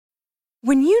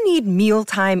When you need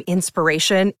mealtime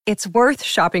inspiration, it's worth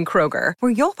shopping Kroger,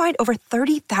 where you'll find over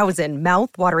 30,000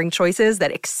 mouth-watering choices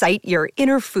that excite your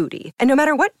inner foodie. And no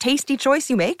matter what tasty choice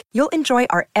you make, you'll enjoy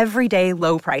our everyday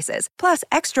low prices, plus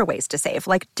extra ways to save,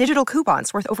 like digital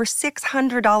coupons worth over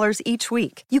 $600 each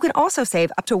week. You can also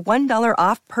save up to $1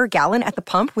 off per gallon at the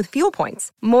pump with fuel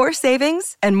points. More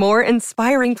savings and more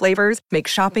inspiring flavors make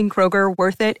shopping Kroger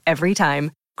worth it every time.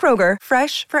 Kroger,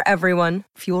 fresh for everyone.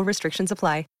 Fuel restrictions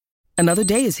apply. Another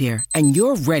day is here, and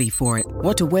you're ready for it.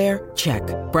 What to wear? Check.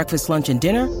 Breakfast, lunch, and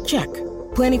dinner? Check.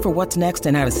 Planning for what's next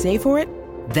and how to save for it?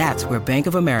 That's where Bank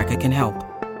of America can help.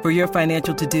 For your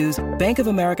financial to-dos, Bank of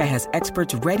America has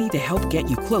experts ready to help get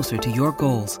you closer to your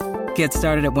goals. Get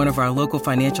started at one of our local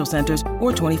financial centers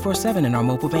or 24/7 in our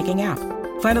mobile banking app.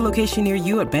 Find a location near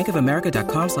you at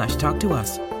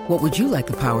bankofamerica.com/talktous. What would you like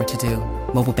the power to do?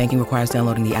 Mobile banking requires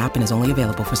downloading the app and is only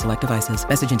available for select devices.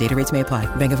 Message and data rates may apply.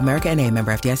 Bank of America N.A.,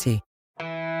 member FDIC.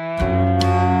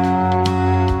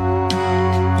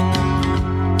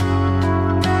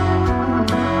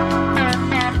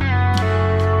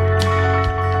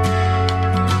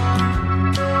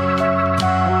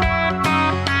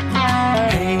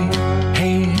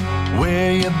 Hey,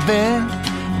 where you been?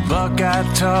 Buckeye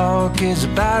Talk is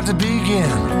about to begin.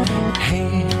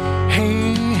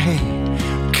 Hey,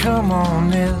 come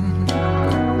on in.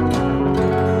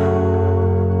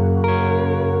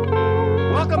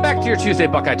 Welcome back to your Tuesday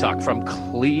Buckeye Talk from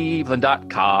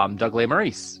Cleveland.com. Doug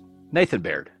Lesmerises, Nathan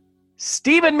Baird,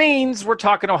 Stephen Means. We're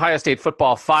talking Ohio State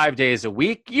football 5 days a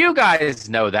week. You guys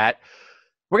know that.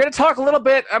 We're going to talk a little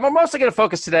bit. I'm mostly going to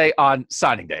focus today on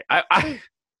signing day.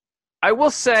 I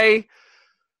will say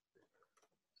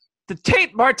the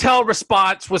Tate Martell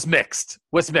response was mixed.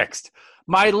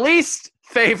 My least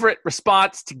favorite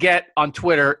response to get on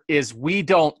Twitter is "we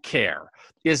don't care,"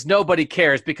 is "nobody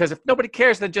cares," because if nobody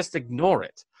cares, then just ignore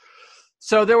it.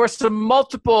 So there were some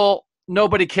multiple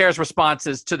 "nobody cares"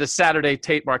 responses to the Saturday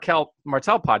Tate Martell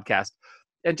podcast.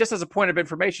 And just as a point of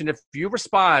information, if you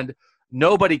respond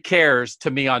 "nobody cares"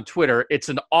 to me on Twitter, it's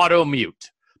an auto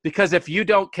mute. Because if you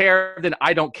don't care, then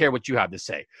I don't care what you have to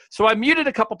say. So I muted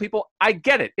a couple people. I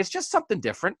get it. It's just something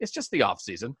different. It's just the off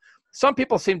season. Some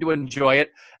people seem to enjoy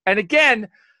it. And again,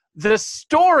 the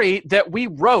story that we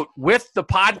wrote with the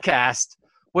podcast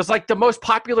was like the most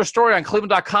popular story on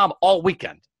Cleveland.com all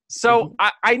weekend. So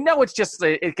I know it's just,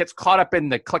 it gets caught up in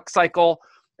the click cycle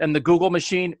and the Google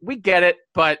machine. We get it,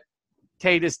 but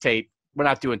Tate is Tate. We're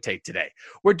not doing Tate today.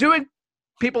 We're doing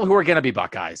people who are going to be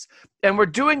Buckeyes. And we're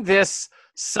doing this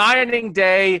signing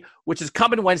day, which is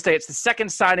coming Wednesday. It's the second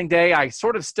signing day. I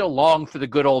sort of still long for the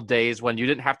good old days when you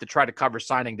didn't have to try to cover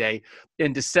signing day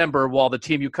in December while the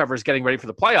team you cover is getting ready for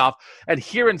the playoff. And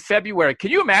here in February,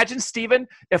 can you imagine, Stephen,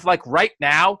 if like right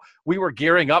now we were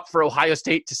gearing up for Ohio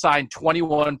State to sign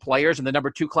 21 players in the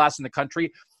number 2 class in the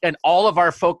country, and all of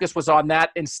our focus was on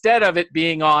that instead of it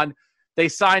being on they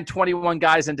signed 21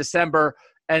 guys in December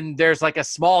and there's like a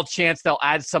small chance they'll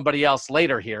add somebody else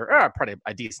later here, or probably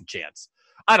a decent chance.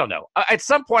 I don't know. At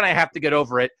some point, I have to get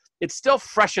over it. It's still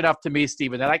fresh enough to me,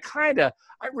 Stephen, that I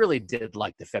really did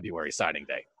like the February signing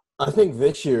day. I think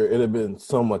this year it would have been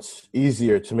so much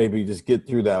easier to maybe just get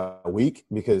through that week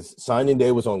because signing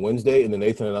day was on Wednesday, and then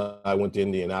Nathan and I went to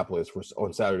Indianapolis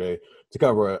on Saturday to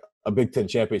cover a Big Ten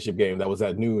championship game that was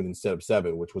at noon instead of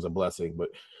 7, which was a blessing. But,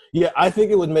 yeah, I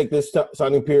think it would make this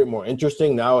signing period more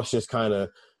interesting. Now it's just kind of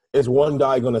 – is one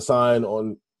guy going to sign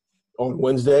on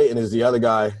Wednesday, and is the other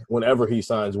guy, whenever he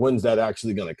signs, when's that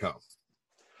actually going to come?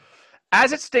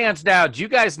 As it stands now, do you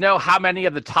guys know how many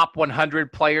of the top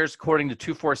 100 players, according to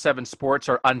 247 Sports,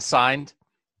 are unsigned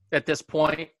at this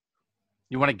point?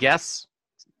 You want to guess?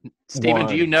 Stephen,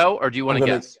 do you know, or do you want to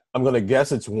guess? I'm going to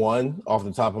guess it's 1 off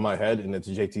the top of my head, and it's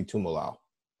JT Tuimoloau.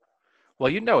 Well,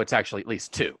 you know it's actually at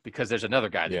least 2 because there's another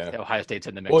guy that Ohio State's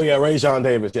in the mix. Well, yeah, Rajon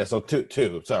Davis. Yeah, so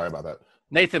two. Sorry about that.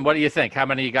 Nathan, what do you think? How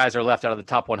many of you guys are left out of the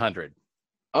top 100?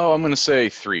 Oh, I'm going to say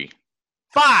 3.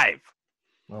 5.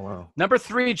 Oh, wow. Number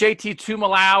 3, JT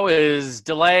Tuimoloau is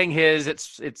delaying his.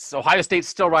 It's Ohio State's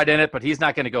still right in it, but he's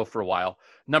not going to go for a while.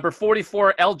 Number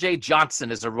 44, LJ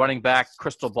Johnson is a running back,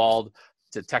 crystal balled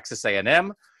to Texas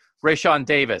A&M. Rajon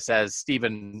Davis, as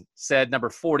Stephen said, number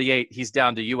 48, he's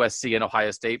down to USC and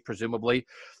Ohio State, presumably.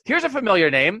 Here's a familiar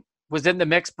name, was in the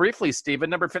mix briefly, Stephen,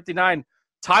 number 59,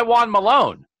 Tywone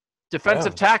Malone.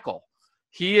 Defensive tackle.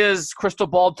 He is crystal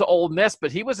balled to Ole Miss, but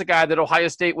he was a guy that Ohio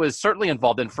State was certainly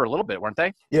involved in for a little bit, weren't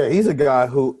they? Yeah, he's a guy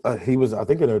who he was, I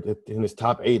think, in his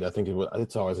top 8. I think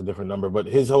it's always a different number. But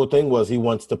his whole thing was he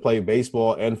wants to play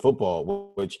baseball and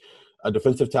football, which a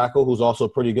defensive tackle who's also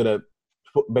pretty good at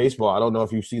baseball. I don't know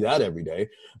if you see that every day.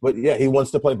 But, yeah, he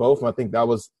wants to play both, and I think that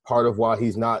was part of why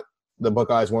he's not the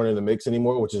Buckeyes weren't in the mix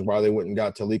anymore, which is why they went and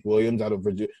got Talik Williams out of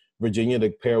Virginia to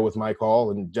pair with Mike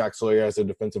Hall and Jack Sawyer as their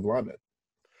defensive lineman.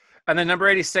 And then number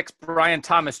 86, Brian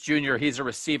Thomas Jr., he's a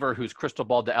receiver who's crystal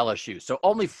balled to LSU. So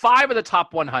only 5 of the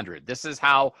top 100. This is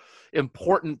how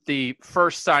important the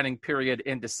first signing period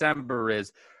in December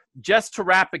is. Just to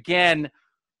wrap again,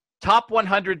 top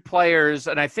 100 players,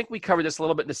 and I think we covered this a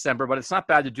little bit in December, but it's not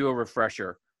bad to do a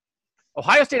refresher.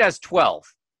 Ohio State has 12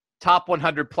 top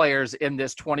 100 players in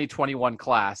this 2021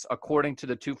 class, according to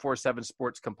the 247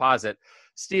 Sports Composite.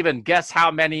 Stephen, guess how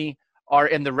many are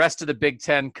in the rest of the Big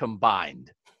Ten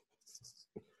combined?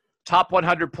 Top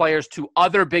 100 players to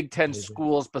other Big Ten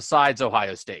schools besides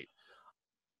Ohio State.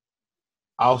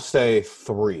 I'll say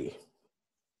 3.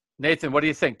 Nathan, what do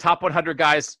you think? Top 100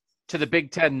 guys to the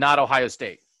Big Ten, not Ohio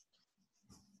State.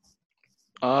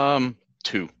 2.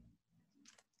 Okay.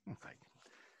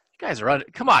 You guys are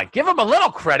come on, give them a little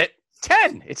credit.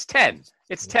 10. It's 10.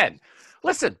 It's 10.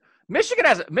 Listen, Michigan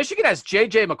has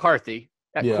J.J. McCarthy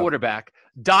at quarterback,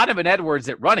 Donovan Edwards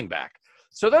at running back.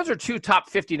 So those are 2 top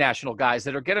 50 national guys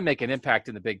that are going to make an impact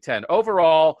in the Big Ten.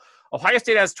 Overall, Ohio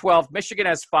State has 12, Michigan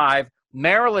has 5,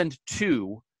 Maryland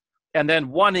 2, and then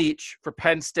 1 each for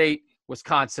Penn State,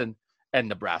 Wisconsin, and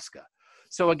Nebraska.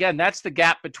 So again, that's the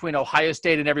gap between Ohio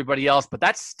State and everybody else, but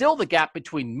that's still the gap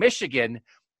between Michigan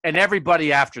and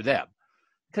everybody after them.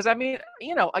 Because, I mean,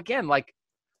 again, like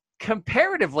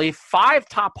comparatively, 5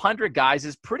 top 100 guys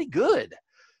is pretty good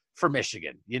for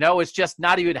Michigan. It's just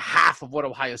not even half of what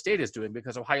Ohio State is doing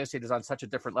because Ohio State is on such a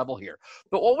different level here.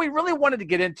 But what we really wanted to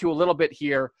get into a little bit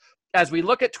here as we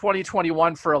look at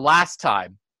 2021 for a last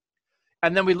time,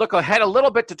 and then we look ahead a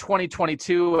little bit to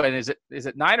 2022, and is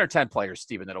it 9 or 10 players,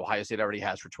 Stephen, that Ohio State already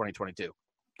has for 2022?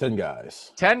 10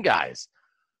 guys. 10 guys.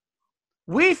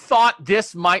 We thought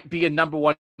this might be a number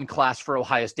 1 class for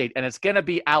Ohio State, and it's going to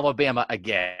be Alabama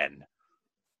again.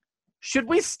 Should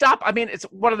we stop? I mean, it's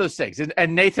one of those things.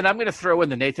 And Nathan, I'm going to throw in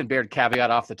the Nathan Baird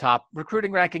caveat off the top.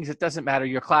 Recruiting rankings, it doesn't matter.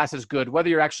 Your class is good. Whether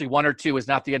you're actually 1 or 2 is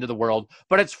not the end of the world.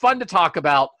 But it's fun to talk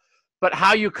about. But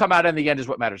how you come out in the end is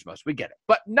what matters most. We get it.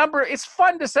 But it's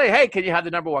fun to say, hey, can you have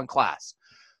the number 1 class?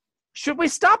 Should we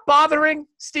stop bothering,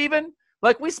 Stephen?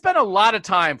 Like, we spent a lot of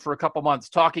time for a couple months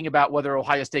talking about whether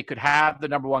Ohio State could have the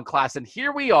number 1 class. And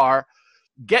here we are,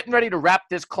 getting ready to wrap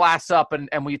this class up.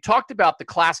 And we talked about the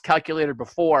class calculator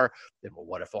before. Then, well,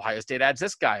 what if Ohio State adds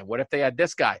this guy? And what if they add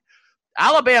this guy?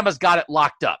 Alabama's got it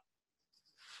locked up.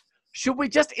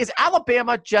 Is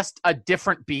Alabama just a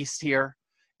different beast here?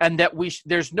 And that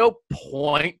there's no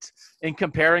point in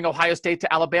comparing Ohio State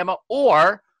to Alabama?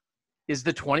 Or is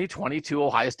the 2022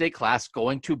 Ohio State class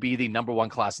going to be the number 1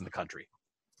 class in the country?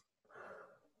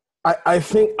 I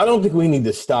don't think we need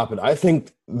to stop it. I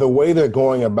think the way they're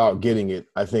going about getting it,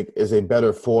 I think, is a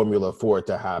better formula for it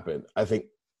to happen. I think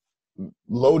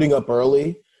loading up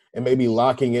early and maybe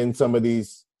locking in some of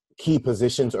these key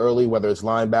positions early, whether it's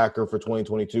linebacker for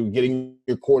 2022, getting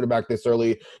your quarterback this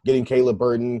early, getting Caleb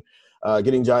Burton,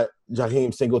 getting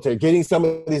Jaheim Singletary, getting some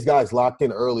of these guys locked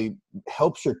in early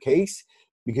helps your case.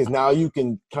 Because now you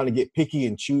can kind of get picky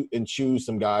and choose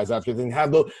some guys after, then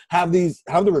have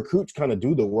the recruits kind of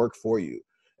do the work for you.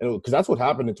 And because that's what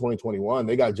happened in 2021.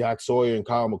 They got Jack Sawyer and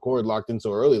Kyle McCord locked in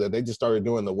so early that they just started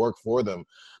doing the work for them.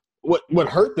 What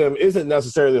hurt them isn't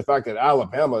necessarily the fact that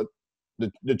Alabama,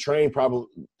 the train probably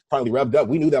revved up.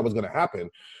 We knew that was going to happen.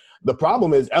 The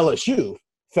problem is LSU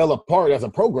fell apart as a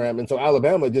program, and so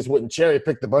Alabama just wouldn't cherry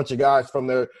pick a bunch of guys from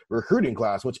their recruiting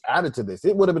class, which added to this.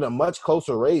 It would have been a much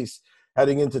closer race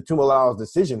heading into Tumalau's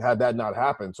decision had that not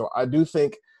happened. So I do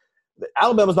think that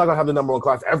Alabama's not going to have the number 1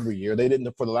 class every year. They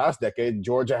didn't for the last decade.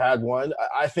 Georgia had one.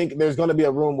 I think there's going to be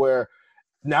a room where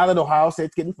now that Ohio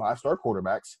State's getting 5-star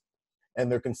quarterbacks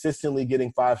and they're consistently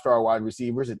getting 5-star wide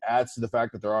receivers, it adds to the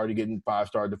fact that they're already getting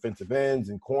 5-star defensive ends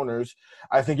and corners.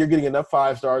 I think you're getting enough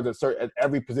 5-stars at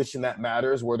every position that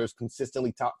matters where there's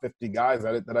consistently top 50 guys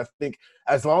at it that I think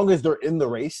as long as they're in the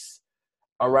race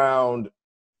around –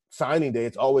 signing day,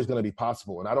 it's always going to be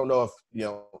possible. And I don't know if,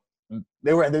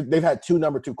 they've had 2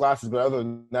 number 2 classes, but other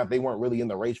than that, they weren't really in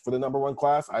the race for the number 1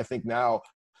 class. I think now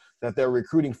that they're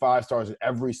recruiting 5-stars at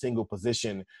every single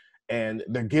position and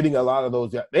they're getting a lot of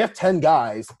those. They have 10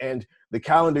 guys and they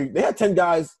had 10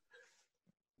 guys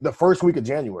the first week of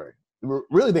January.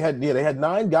 Really, they had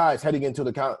 9 guys heading into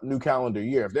the new calendar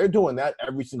year. If they're doing that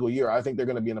every single year, I think they're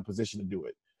going to be in a position to do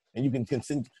it. And you can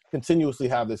continuously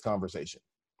have this conversation.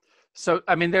 So,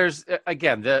 I mean, there's,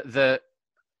 again, the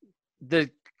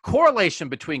correlation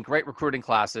between great recruiting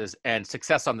classes and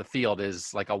success on the field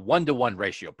is like a 1-to-1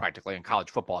 ratio practically in college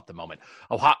football at the moment.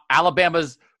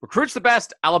 Alabama's recruits the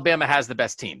best. Alabama has the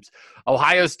best teams.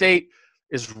 Ohio State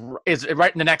is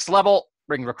right in the next level.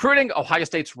 recruiting, Ohio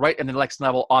State's right in the next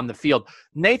level on the field.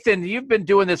 Nathan, you've been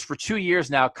doing this for 2 years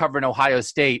now, covering Ohio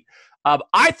State.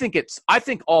 I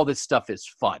think all this stuff is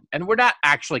fun, and we're not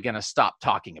actually going to stop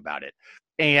talking about it.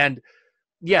 And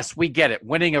yes, we get it.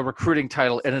 Winning a recruiting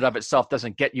title in and of itself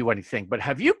doesn't get you anything. But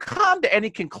have you come to any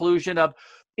conclusion of,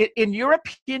 in your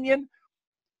opinion,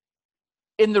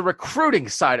 in the recruiting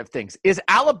side of things, is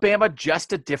Alabama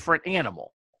just a different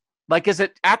animal? Like, is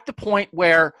it at the point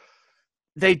where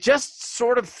they just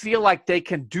sort of feel like they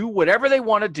can do whatever they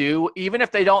want to do, even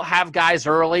if they don't have guys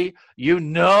early? You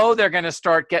know they're going to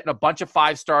start getting a bunch of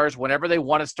 5 stars whenever they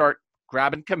want to start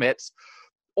grabbing commits.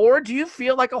 Or do you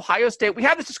feel like Ohio State – we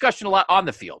have this discussion a lot on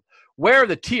the field. Where are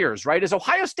the tiers, right? Is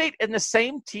Ohio State in the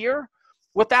same tier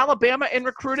with Alabama in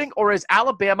recruiting, or is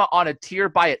Alabama on a tier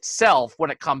by itself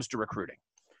when it comes to recruiting?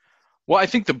 Well, I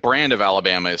think the brand of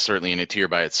Alabama is certainly in a tier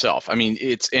by itself. I mean,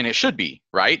 it should be,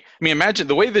 right? I mean, imagine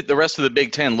the way that the rest of the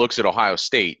Big Ten looks at Ohio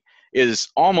State is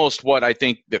almost what I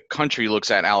think the country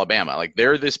looks at Alabama. Like,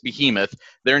 they're this behemoth.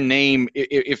 Their name,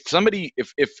 if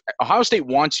Ohio State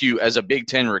wants you as a Big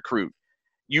Ten recruit,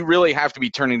 you really have to be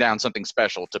turning down something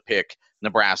special to pick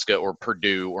Nebraska or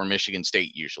Purdue or Michigan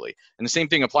State usually. And the same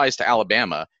thing applies to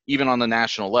Alabama, even on the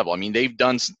national level. I mean, they've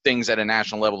done some things at a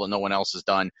national level that no one else has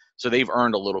done, so they've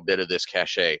earned a little bit of this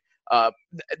cachet.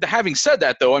 Having said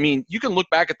that, though, I mean, you can look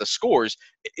back at the scores.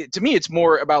 To me, it's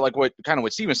more about like what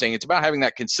Steve was saying. It's about having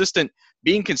that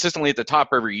being consistently at the top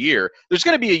every year. There's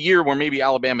going to be a year where maybe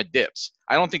Alabama dips.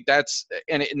 I don't think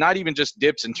not even just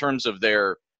dips in terms of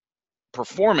their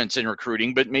performance in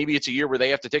recruiting, but maybe it's a year where they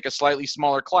have to take a slightly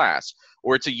smaller class,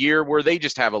 or it's a year where they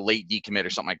just have a late decommit or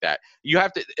something like that.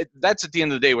 That's at the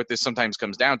end of the day what this sometimes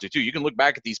comes down to too. You can look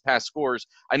back at these past scores.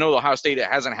 I know Ohio State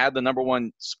hasn't had the number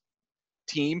one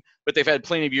team, but they've had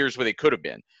plenty of years where they could have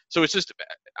been. So it's just,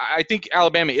 I think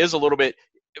Alabama is a little bit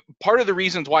part of the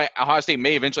reasons why Ohio State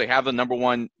may eventually have the number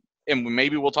one. And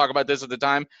maybe we'll talk about this at the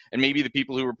time, and maybe the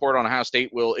people who report on Ohio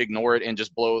State will ignore it and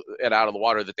just blow it out of the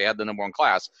water that they had the number one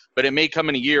class. But it may come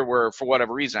in a year where, for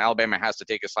whatever reason, Alabama has to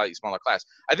take a slightly smaller class.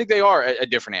 I think they are a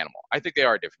different animal.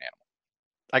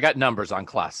 I got numbers on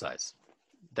class size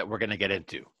that we're going to get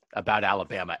into about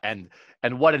Alabama and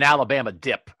what an Alabama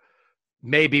dip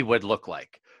maybe would look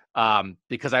like,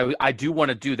 because I do want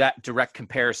to do that direct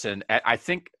comparison. I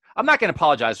think I'm not going to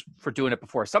apologize for doing it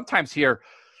before. Sometimes here,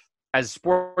 as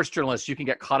sports journalists, you can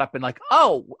get caught up in like,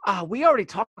 we already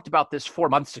talked about this 4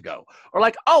 months ago. Or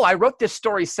like, I wrote this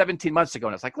story 17 months ago.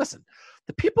 And it's like, listen,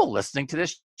 the people listening to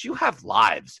this, you have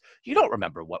lives. You don't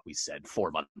remember what we said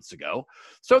 4 months ago.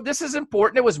 So this is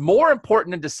important. It was more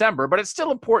important in December, but it's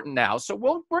still important now. So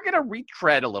we're going to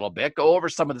retread a little bit, go over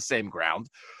some of the same ground,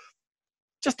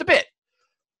 just a bit.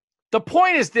 The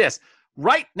point is this.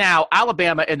 Right now,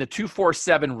 Alabama in the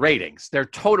 247 ratings, their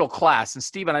total class, and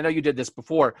Stephen, I know you did this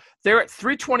before, they're at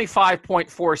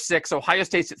 325.46. Ohio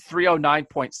State's at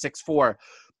 309.64.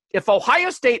 If Ohio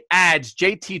State adds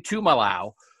JT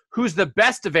Tuimoloau, who's the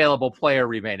best available player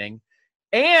remaining,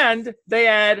 and they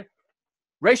add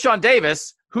Rayshawn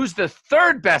Davis, who's the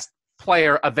third best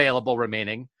player available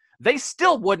remaining, they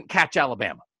still wouldn't catch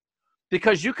Alabama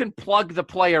because you can plug the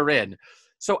player in.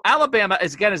 So Alabama,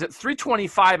 is at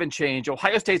 325 and change.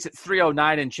 Ohio State's at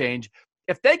 309 and change.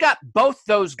 If they got both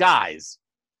those guys,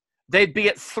 they'd be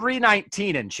at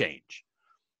 319 and change.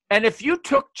 And if you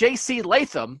took J.C.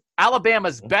 Latham,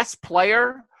 Alabama's best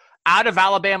player, out of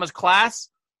Alabama's class,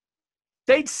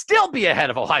 they'd still be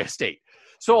ahead of Ohio State.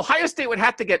 So Ohio State would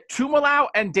have to get Tuimoloau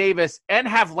and Davis and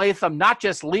have Latham not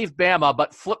just leave Bama,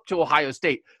 but flip to Ohio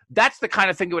State. That's the kind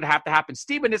of thing that would have to happen.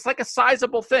 Stephen, it's like a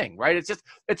sizable thing, right?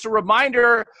 It's a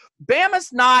reminder.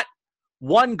 Bama's not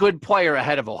one good player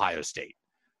ahead of Ohio State,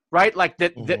 right? Like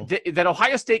that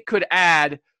Ohio State could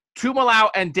add Tuimoloau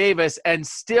and Davis and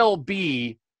still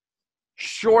be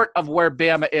short of where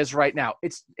Bama is right now.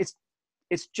 It's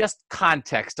just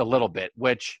context a little bit,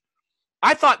 which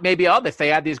I thought maybe if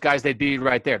they add these guys, they'd be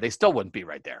right there. They still wouldn't be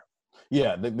right there.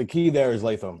 Yeah, the key there is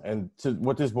Latham. And to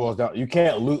what this boils down, you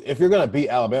can't lose. If you're going to beat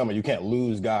Alabama, you can't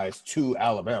lose guys to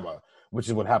Alabama, which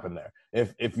is what happened there.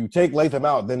 If you take Latham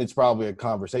out, then it's probably a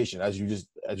conversation, as you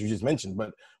just mentioned.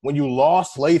 But when you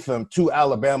lost Latham to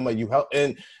Alabama, you helped,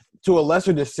 and to a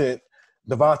lesser extent,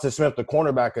 Devonta Smith, the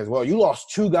cornerback, as well. You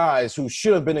lost two guys who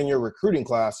should have been in your recruiting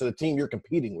class to the team you're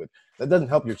competing with. That doesn't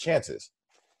help your chances.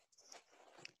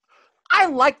 I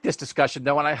like this discussion,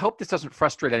 though, and I hope this doesn't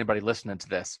frustrate anybody listening to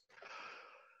this.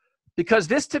 Because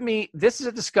this, to me, this is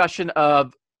a discussion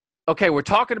of, okay, we're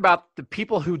talking about the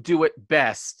people who do it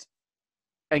best,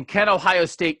 and can Ohio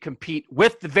State compete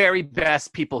with the very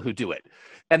best people who do it?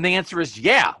 And the answer is,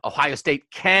 yeah, Ohio State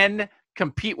can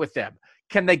compete with them.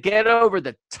 Can they get over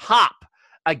the top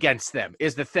against them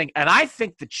is the thing. And I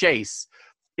think the chase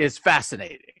is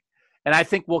fascinating. And I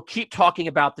think we'll keep talking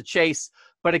about the chase.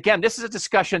 But again, this is a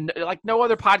discussion like no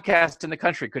other podcast in the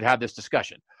country could have this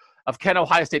discussion of can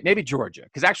Ohio State, maybe Georgia,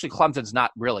 because actually Clemson's not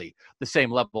really the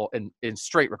same level in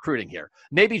straight recruiting here.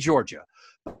 Maybe Georgia.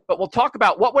 But we'll talk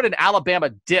about what would an Alabama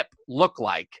dip look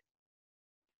like,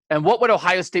 and what would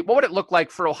it look like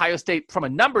for Ohio State from a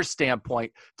numbers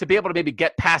standpoint to be able to maybe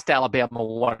get past Alabama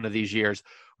one of these years.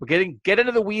 We're get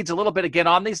into the weeds a little bit again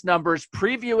on these numbers,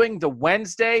 previewing the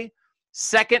Wednesday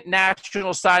second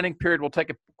national signing period. We'll take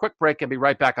a quick break and be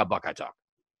right back on Buckeye Talk.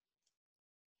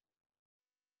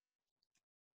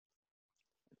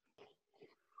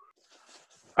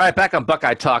 All right, back on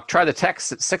Buckeye Talk. Try the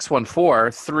text at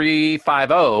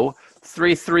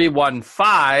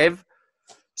 614-350-3315.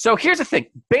 So here's the thing.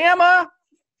 Bama,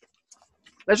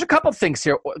 there's a couple things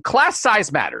here. Class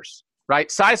size matters,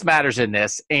 right? Size matters in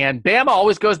this, and Bama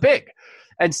always goes big.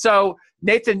 And so,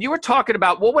 Nathan, you were talking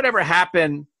about what would ever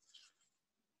happen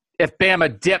if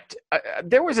Bama dipped.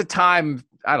 There was a time,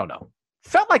 I don't know,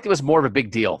 felt like it was more of a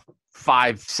big deal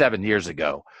 5-7 years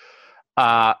ago.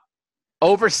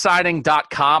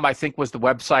 Oversigning.com, I think, was the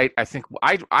website. I think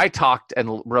I talked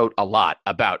and wrote a lot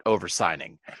about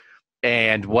oversigning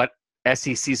and what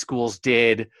SEC schools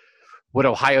did. Would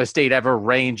Ohio State ever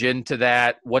range into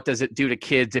that? What does it do to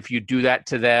kids if you do that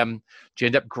to them? Do you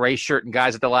end up gray shirting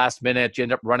guys at the last minute? Do you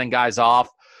end up running guys off?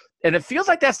 And it feels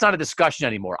like that's not a discussion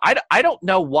anymore. I don't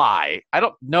know why. I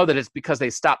don't know that it's because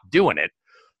they stopped doing it,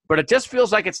 but it just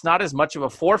feels like it's not as much of a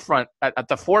forefront at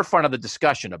the forefront of the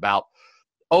discussion about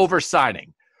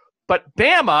oversigning. But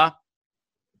Bama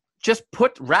just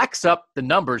racks up the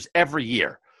numbers every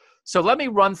year. So let me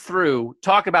run through,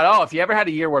 talk about, if you ever had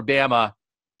a year where Bama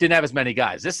didn't have as many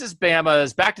guys. This is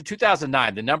Bama's back to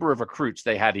 2009, the number of recruits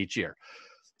they had each year.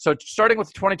 So starting with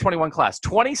the 2021 class,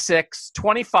 26,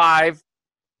 25,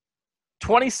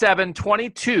 27,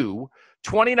 22,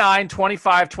 29,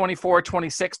 25, 24,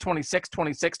 26, 26,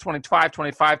 26, 25,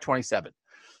 25, 27.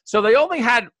 So they only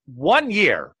had 1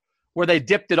 year where they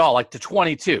dipped it all, like to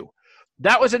 22.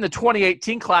 That was in the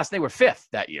 2018 class, and they were 5th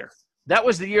that year. That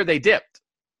was the year they dipped.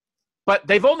 But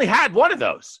they've only had one of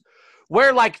those,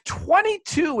 where like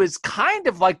 22 is kind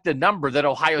of like the number that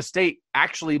Ohio State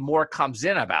actually more comes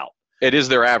in about. It is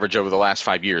their average over the last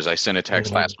 5 years. I sent a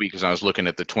text last week as I was looking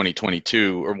at the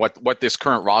 2022 or what this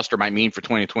current roster might mean for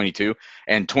 2022,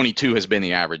 and 22 has been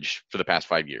the average for the past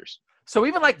 5 years. So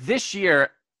even like this year,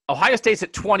 Ohio State's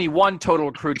at 21 total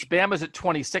recruits. Bama's at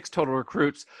 26 total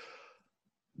recruits.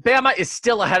 Bama is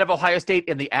still ahead of Ohio State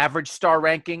in the average star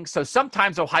ranking. So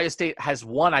sometimes Ohio State has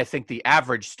won, I think, the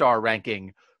average star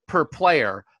ranking per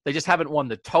player. They just haven't won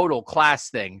the total class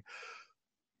thing.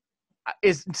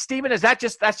 Stephen,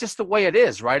 that's just the way it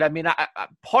is, right? I mean,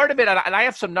 part of it, and I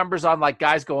have some numbers on like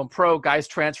guys going pro, guys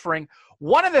transferring.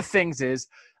 One of the things is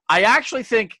I actually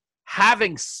think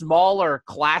having smaller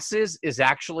classes is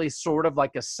actually sort of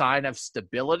like a sign of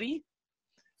stability,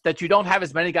 that you don't have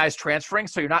as many guys transferring,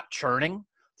 so you're not churning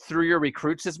through your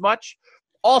recruits as much.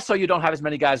 Also, you don't have as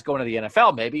many guys going to the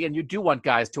NFL maybe, and you do want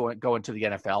guys to go into the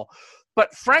NFL.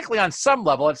 But frankly, on some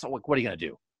level, it's like, what are you going to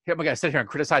do? Am I going to sit here and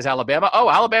criticize Alabama? Oh,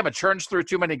 Alabama churns through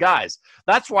too many guys.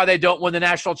 That's why they don't win the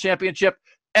national championship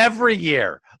every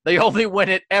year. They only win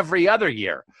it every other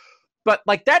year. But,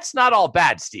 like, that's not all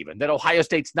bad, Stephen, that Ohio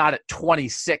State's not at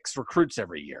 26 recruits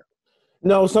every year.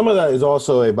 No, some of that is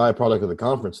also a byproduct of the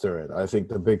conference they're in. I think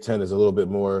the Big Ten is a little bit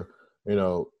more,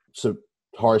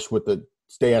 harsh with the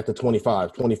stay at the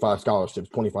 25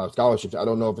 scholarships. I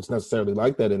don't know if it's necessarily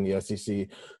like that in the SEC.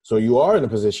 So you are in a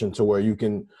position to where you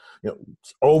can,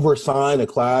 oversign a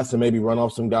class and maybe run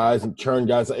off some guys and churn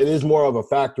guys. It is more of a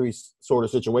factory sort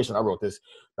of situation. I wrote this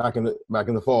back in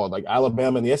the fall. Like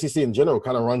Alabama and the SEC in general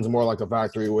kind of runs more like a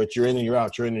factory, which you're in and you're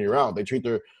out, you're in and you're out. They treat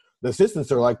the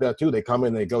assistants are like that too. They come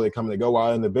in, they go, they come and they go.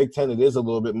 While in the Big Ten, it is a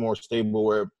little bit more stable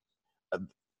where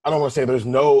I don't want to say there's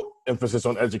no emphasis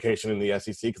on education in the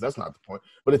SEC because that's not the point,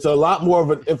 but it's a lot more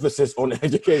of an emphasis on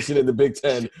education in the Big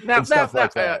Ten and stuff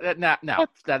like that.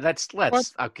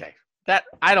 Okay. That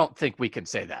I don't think we can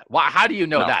say that. Why? How do you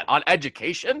know that? On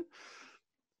education?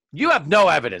 You have no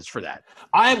evidence for that.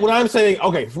 Here's what I'm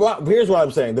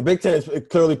saying. The Big Ten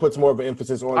clearly puts more of an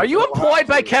emphasis on. Are you employed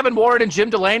by Kevin Warren and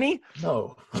Jim Delaney?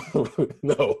 No.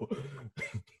 No.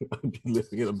 I'd be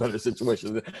living in a better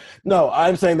situation. No,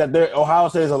 I'm saying that Ohio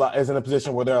State is in a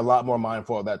position where they're a lot more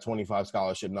mindful of that 25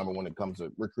 scholarship number when it comes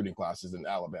to recruiting classes than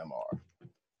Alabama are.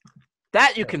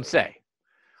 That you can say.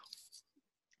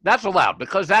 That's allowed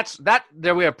because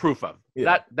there we have proof of.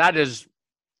 Yeah. That is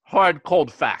hard,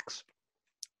 cold facts.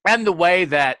 And the way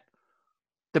that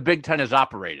the Big Ten is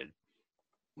operated.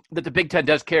 that the Big Ten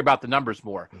does care about the numbers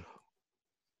more.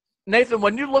 Nathan,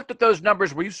 when you looked at those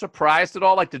numbers, were you surprised at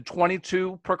all? Like the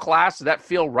 22 per class, did that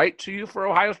feel right to you for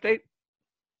Ohio State?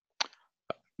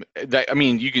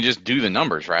 You can just do the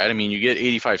numbers, right? I mean, you get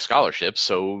 85 scholarships,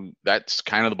 so that's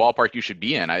kind of the ballpark you should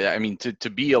be in. I mean, to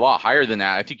be a lot higher than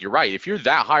that, I think you're right. If you're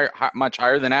that much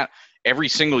higher than that every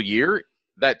single year,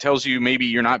 that tells you maybe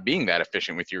you're not being that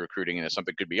efficient with your recruiting and that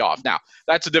something could be off. Now,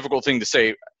 that's a difficult thing to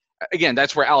say. Again,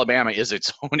 that's where Alabama is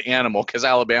its own animal, because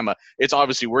Alabama, it's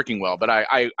obviously working well. But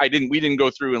we didn't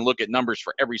go through and look at numbers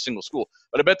for every single school.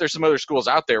 But I bet there's some other schools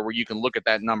out there where you can look at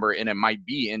that number and it might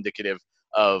be indicative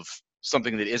of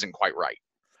something that isn't quite right.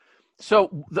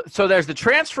 So there's the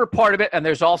transfer part of it, and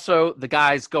there's also the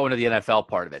guys going to the NFL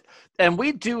part of it. And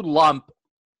we do lump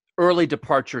early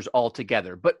departures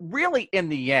altogether. But really, in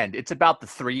the end, it's about the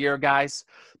 3-year guys.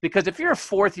 Because if you're a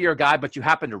 4th-year guy, but you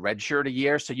happen to redshirt a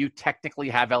year, so you technically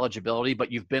have eligibility,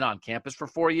 but you've been on campus for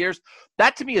 4 years,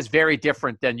 that to me is very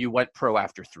different than you went pro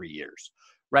after 3 years,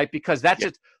 right? Because that's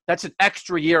an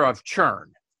extra year of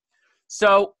churn.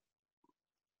 So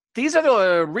these are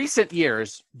the recent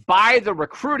years by the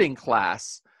recruiting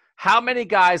class. How many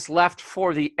guys left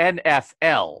for the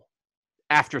NFL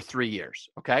after 3 years?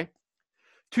 Okay.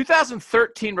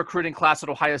 2013 recruiting class at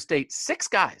Ohio State, 6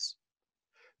 guys.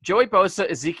 Joey Bosa,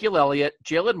 Ezekiel Elliott,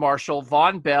 Jalen Marshall,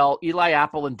 Von Bell, Eli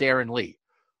Apple, and Darren Lee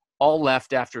all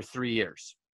left after 3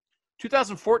 years.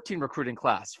 2014 recruiting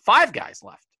class, 5 guys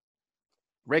left.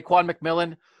 Raekwon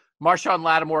McMillan, Marshawn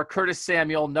Lattimore, Curtis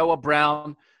Samuel, Noah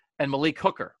Brown, and Malik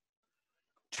Hooker.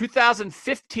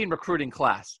 2015 recruiting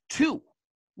class, 2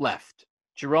 left.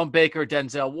 Jerome Baker,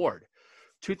 Denzel Ward.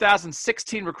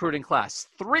 2016 recruiting class,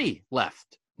 3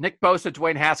 left. Nick Bosa,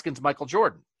 Dwayne Haskins, Michael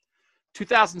Jordan.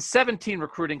 2017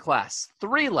 recruiting class,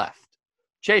 3 left.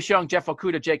 Chase Young, Jeff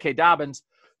Okudah, J.K. Dobbins.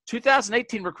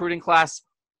 2018 recruiting class,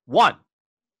 1.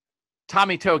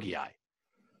 Tommy Togiai.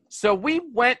 So we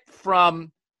went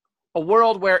from a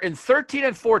world where in 13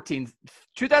 and 14,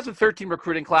 2013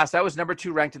 recruiting class, that was number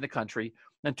 2 ranked in the country.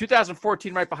 And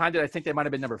 2014, right behind it, I think they might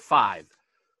have been number 5.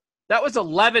 That was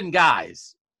 11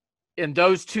 guys in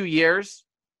those 2 years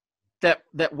that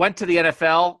went to the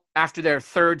NFL after their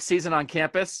 3rd season on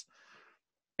campus.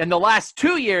 In the last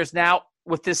 2 years now,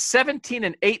 with this 17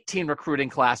 and 18 recruiting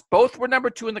class, both were number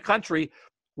 2 in the country.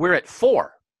 We're at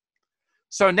 4.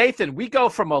 So, Nathan, we go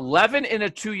from 11 in a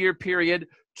 2-year period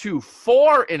to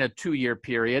 4 in a 2-year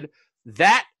period.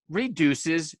 That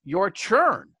reduces your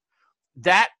churn.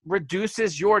 That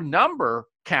reduces your number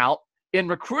count in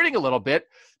recruiting a little bit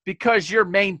because you're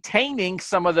maintaining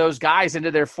some of those guys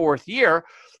into their 4th year.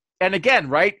 And again,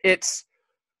 right,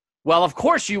 well, of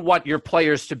course you want your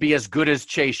players to be as good as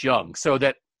Chase Young so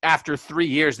that after 3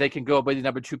 years they can go by the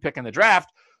number 2 pick in the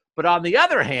draft. But on the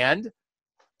other hand,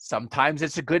 sometimes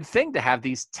it's a good thing to have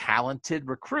these talented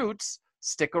recruits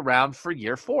stick around for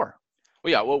year 4.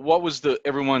 Well, yeah. Well, what was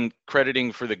everyone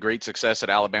crediting for the great success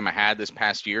that Alabama had this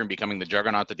past year and becoming the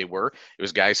juggernaut that they were? It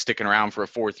was guys sticking around for a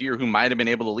 4th year who might have been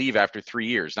able to leave after 3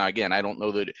 years. Now, again, I don't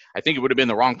know that – I think it would have been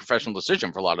the wrong professional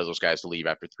decision for a lot of those guys to leave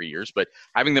after 3 years. But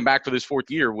having them back for this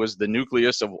 4th year was the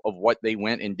nucleus of what they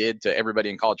went and did to everybody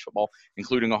in college football,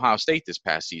 including Ohio State this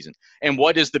past season. And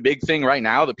what is the big thing right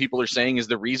now that people are saying is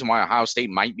the reason why Ohio State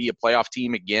might be a playoff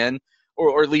team again?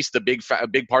 Or at least a big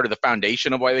part of the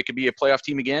foundation of why they could be a playoff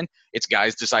team again, it's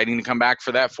guys deciding to come back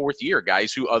for that 4th year,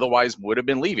 guys who otherwise would have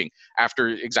been leaving after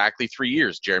exactly 3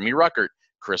 years. Jeremy Ruckert,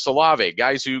 Chris Olave,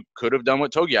 guys who could have done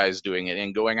what Togiai is doing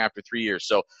and going after 3 years.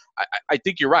 So I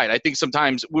think you're right. I think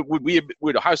sometimes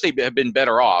would Ohio State have been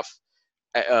better off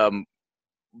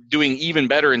doing even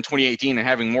better in 2018 and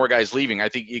having more guys leaving? I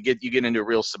think you get into a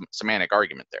real semantic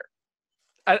argument there.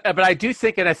 But I do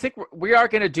think, and I think we are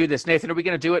going to do this. Nathan, are we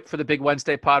going to do it for the Big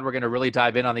Wednesday pod? We're going to really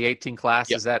dive in on the 18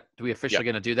 class. Yep. Do we officially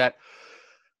going to do that?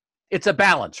 It's a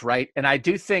balance, right? And I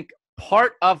do think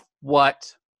part of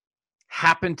what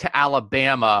happened to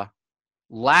Alabama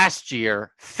last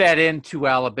year fed into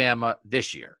Alabama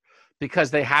this year because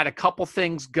they had a couple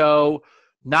things go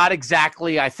not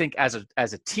exactly, I think, as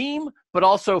a team, but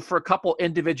also for a couple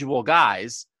individual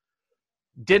guys.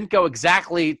 Didn't go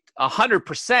exactly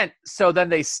 100%, so then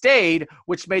they stayed,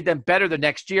 which made them better the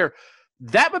next year.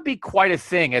 That would be quite a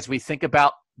thing as we think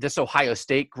about this Ohio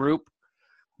State group,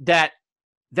 that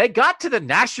they got to the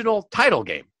national title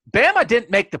game. Bama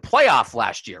didn't make the playoff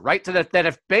last year, right? So that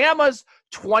if Bama's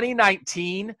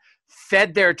 2019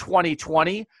 fed their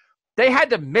 2020, they had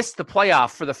to miss the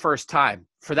playoff for the first time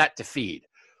for that to feed.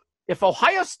 If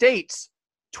Ohio State's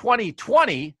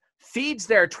 2020 feeds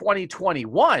their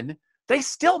 2021, they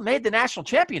still made the national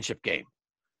championship game,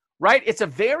 right? It's a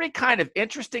very kind of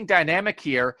interesting dynamic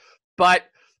here, but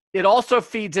it also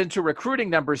feeds into recruiting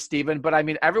numbers, Stephen. But I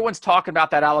mean, everyone's talking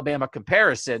about that Alabama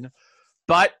comparison.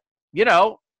 But, you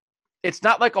know, it's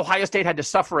not like Ohio State had to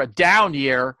suffer a down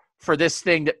year for this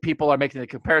thing that people are making the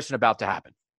comparison about to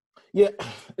happen. Yeah,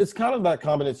 it's kind of that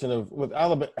combination of with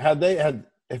Alabama.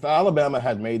 If Alabama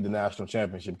had made the national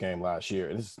championship game last year,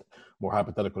 and this is more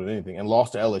hypothetical than anything, and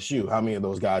lost to LSU, how many of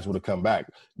those guys would have come back?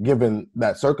 Given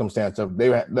that circumstance of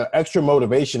the extra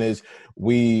motivation is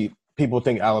people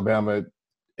think Alabama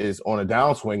is on a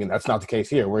downswing, and that's not the case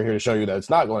here. We're here to show you that it's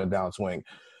not going to downswing.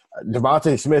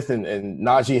 Devontae Smith and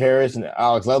Najee Harris and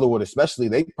Alex Leatherwood especially,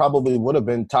 they probably would have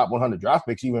been top 100 draft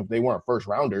picks even if they weren't first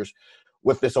rounders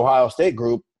with this Ohio State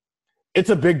group. It's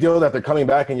a big deal that they're coming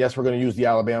back, and yes, we're going to use the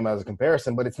Alabama as a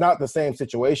comparison, but it's not the same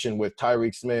situation with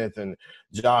Tyreek Smith and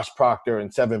Josh Proctor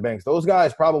and Sevyn Banks. Those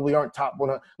guys probably aren't top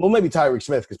 100. Well, maybe Tyreek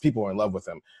Smith because people are in love with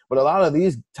him. But a lot of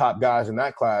these top guys in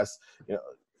that class, you know,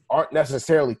 aren't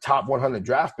necessarily top 100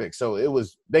 draft picks. So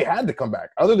they had to come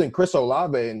back. Other than Chris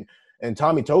Olave and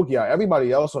Tommy Togiai,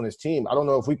 everybody else on his team, I don't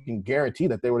know if we can guarantee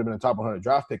that they would have been a top 100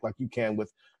 draft pick like you can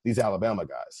with these Alabama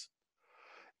guys.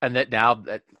 And that now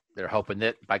that they're hoping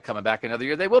that by coming back another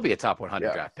year, they will be a top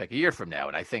 100 draft pick a year from now.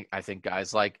 And I think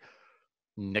guys like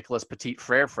Nicholas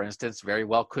Petit-Frere, for instance, very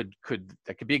well could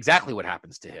be exactly what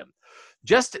happens to him.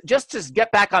 Just to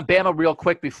get back on Bama real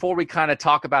quick before we kind of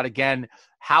talk about again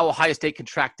how Ohio State can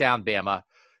track down Bama.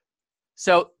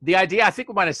 So the idea, I think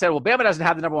we might have said, well, Bama doesn't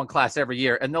have the number one class every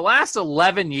year. In the last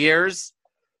 11 years,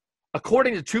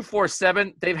 according to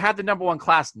 247, they've had the number one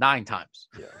class 9 times.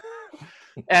 Yeah.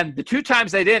 And the 2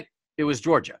 times they didn't, it was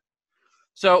Georgia.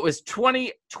 So it was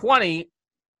 2020,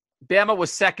 Bama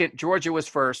was second, Georgia was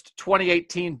first.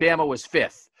 2018, Bama was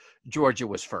fifth, Georgia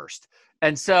was first.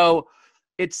 And so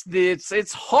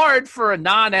it's hard for a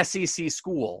non-SEC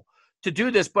school to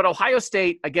do this. But Ohio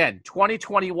State, again,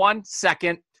 2021,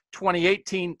 second,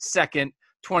 2018, second,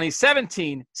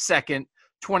 2017, second,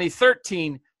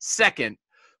 2013, second.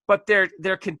 But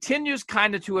there continues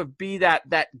kind of to be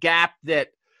that gap that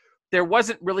there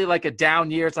wasn't really like a down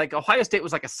year. It's like Ohio State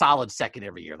was like a solid second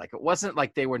every year. Like it wasn't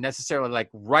like they were necessarily like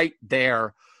right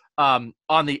there on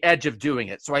the edge of doing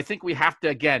it. So I think we have to,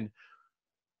 again,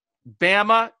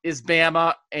 Bama is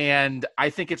Bama, and I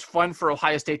think it's fun for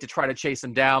Ohio State to try to chase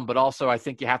them down, but also I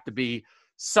think you have to be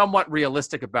somewhat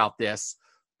realistic about this.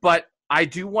 But I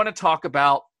do want to talk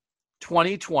about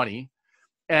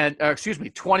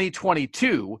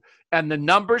 2022 and the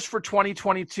numbers for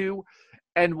 2022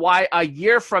 and why a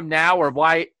year from now or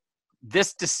why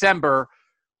this December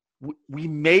we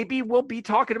maybe will be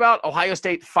talking about Ohio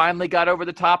State finally got over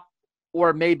the top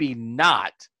or maybe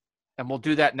not. And we'll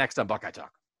do that next on Buckeye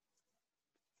Talk.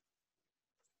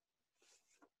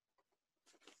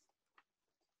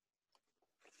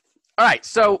 All right,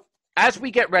 so as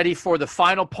we get ready for the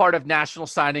final part of National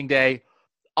Signing Day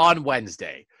on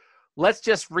Wednesday, let's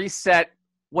just reset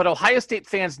what Ohio State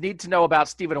fans need to know about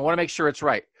Stephen. I want to make sure it's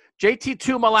right. JT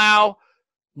Tuimoloau,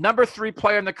 number 3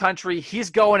 player in the country,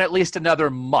 he's going at least another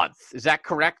month. Is that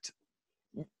correct?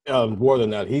 More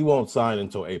than that, he won't sign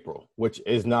until April, which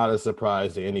is not a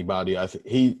surprise to anybody. I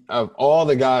think of all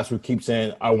the guys who keep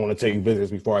saying, I want to take visits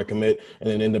before I commit and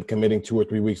then end up committing 2 or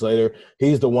 3 weeks later,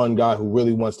 he's the one guy who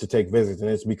really wants to take visits.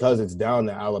 And it's because it's down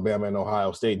to Alabama and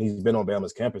Ohio State. And he's been on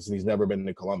Bama's campus and he's never been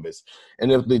to Columbus.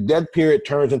 And if the dead period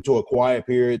turns into a quiet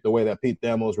period, the way that Pete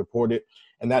Thamel reported,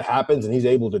 and that happens and he's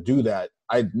able to do that,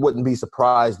 I wouldn't be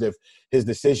surprised if his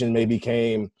decision maybe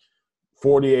came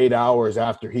 48 hours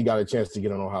after he got a chance to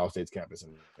get on Ohio State's campus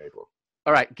in April.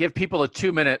 All right. Give people a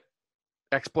 2-minute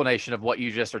explanation of what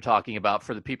you just are talking about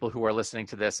for the people who are listening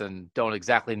to this and don't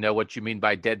exactly know what you mean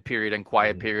by dead period and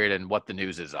quiet period and what the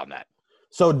news is on that.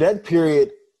 So dead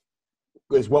period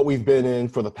is what we've been in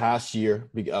for the past year.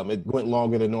 It went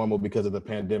longer than normal because of the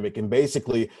pandemic. And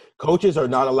basically, coaches are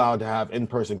not allowed to have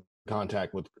in-person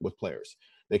contact with players.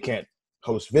 They can't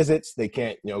host visits. They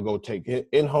can't, go take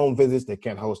in-home visits. They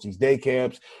can't host these day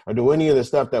camps or do any of the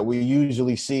stuff that we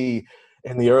usually see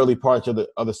in the early parts of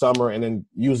the summer. And then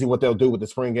usually what they'll do with the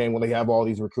spring game when they have all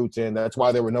these recruits in. That's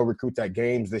why there were no recruits at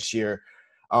games this year,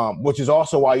 which is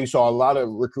also why you saw a lot of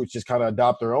recruits just kind of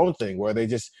adopt their own thing where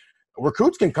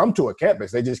recruits can come to a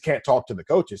campus. They just can't talk to the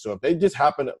coaches. So if they just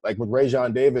happen, like what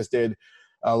Rajon Davis did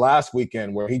last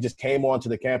weekend, where he just came onto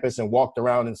the campus and walked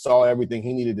around and saw everything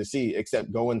he needed to see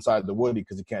except go inside the Woody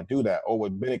because he can't do that. Or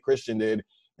what Bennett Christian did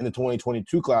in the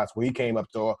 2022 class where he came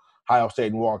up to Ohio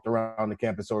State and walked around the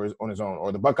campus on his own.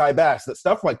 Or the Buckeye Bass,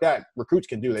 stuff like that recruits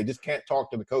can do. They just can't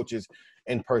talk to the coaches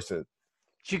in person.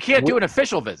 You can't do an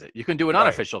official visit. You can do an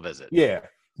unofficial visit. Yeah.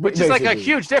 Which is like a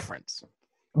huge difference.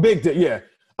 Yeah.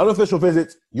 Unofficial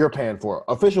visits, you're paying for.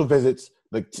 Official visits,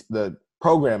 the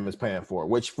program is paying for,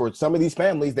 which for some of these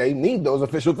families, they need those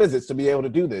official visits to be able to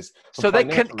do this. So they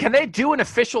can they do an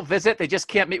official visit? They just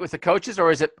can't meet with the coaches,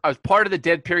 or is it as part of the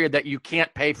dead period that you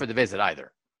can't pay for the visit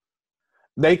either?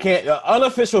 They can't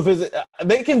unofficial visit.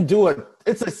 They can do it.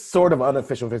 It's a sort of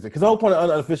unofficial visit because the whole point of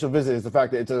an unofficial visit is the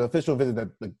fact that it's an official visit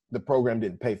that the program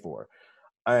didn't pay for,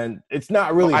 and it's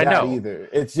not really that either.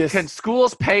 It's just, can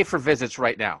schools pay for visits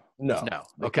right now? No.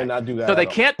 They cannot do that. So they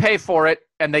can't pay for it,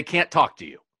 and they can't talk to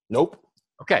you. Nope.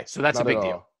 Okay, so that's a big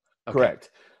deal. Okay.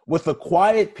 Correct. With the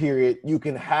quiet period, you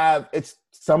can have it's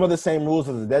some of the same rules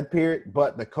as the dead period,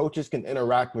 but the coaches can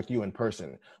interact with you in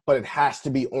person. But it has to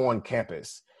be on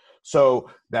campus. So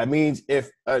that means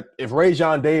if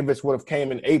Rajon Davis would have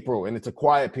came in April and it's a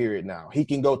quiet period now, he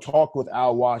can go talk with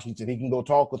Al Washington. He can go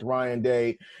talk with Ryan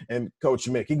Day and Coach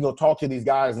Mick. He can go talk to these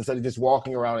guys instead of just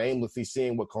walking around aimlessly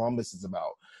seeing what Columbus is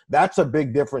about. That's a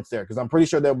big difference there because I'm pretty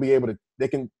sure they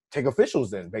can take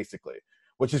officials then, basically,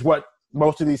 which is what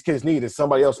most of these kids need is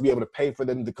somebody else to be able to pay for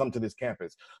them to come to this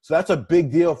campus. So that's a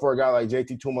big deal for a guy like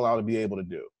JT Tuimoloau to be able to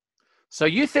do. So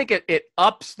you think it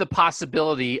ups the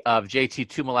possibility of JT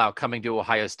Tuimoloau coming to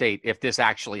Ohio State if this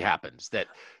actually happens, that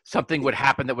something would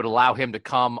happen that would allow him to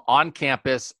come on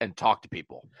campus and talk to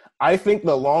people? I think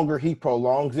the longer he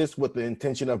prolongs this with the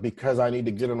intention of because I need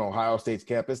to get on Ohio State's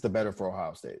campus, the better for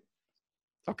Ohio State.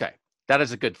 Okay, that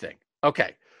is a good thing.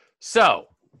 Okay, so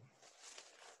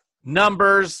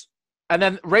numbers, and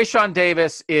then Rajon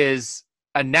Davis is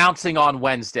announcing on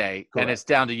Wednesday, correct, and it's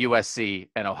down to USC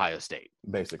and Ohio State.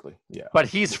 Basically, yeah. But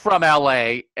he's from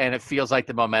LA, and it feels like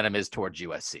the momentum is towards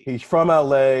USC. He's from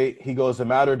LA. He goes to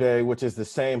Mater Dei, which is the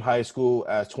same high school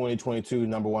as 2022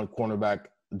 number one cornerback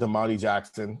Damani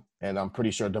Jackson. And I'm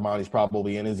pretty sure Damani's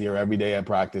probably in his ear every day at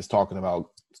practice talking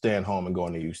about staying home and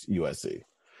going to USC.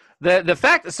 The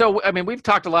fact, so, I mean, we've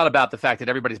talked a lot about the fact that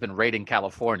everybody's been raiding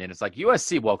California, and it's like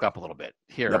USC woke up a little bit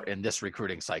here in this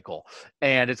recruiting cycle,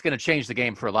 and it's going to change the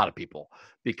game for a lot of people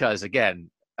because, again,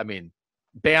 I mean,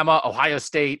 Bama, Ohio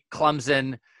State,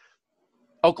 Clemson,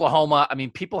 Oklahoma, I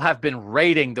mean, people have been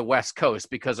raiding the West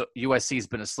Coast because USC's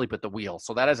been asleep at the wheel,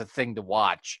 so that is a thing to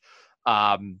watch.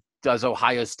 Does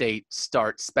Ohio State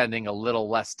start spending a little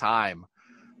less time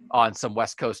on some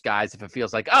West Coast guys if it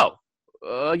feels like,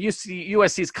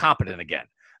 USC's competent again?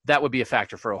 That would be a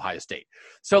factor for Ohio State.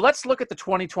 So let's look at the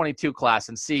 2022 class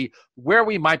and see where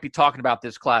we might be talking about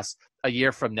this class a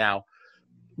year from now.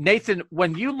 Nathan,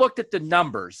 when you looked at the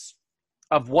numbers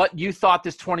of what you thought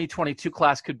this 2022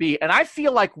 class could be, and I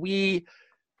feel like we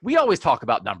always talk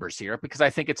about numbers here because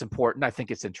I think it's important. I think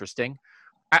it's interesting.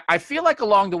 I feel like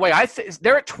along the way,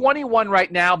 they're at 21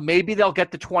 right now. Maybe they'll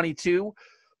get to 22.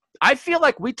 I feel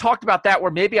like we talked about that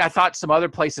where maybe I thought some other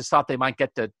places thought they might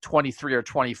get to 23 or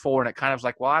 24, and it kind of was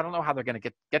like, well, I don't know how they're going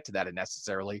to get to that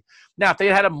necessarily. Now, if they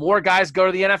had more guys go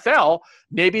to the NFL,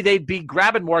 maybe they'd be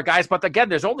grabbing more guys. But again,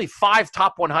 there's only 5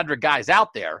 top 100 guys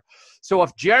out there. So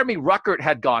if Jeremy Ruckert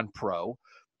had gone pro,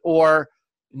 or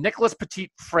Nicholas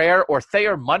Petit-Frere, or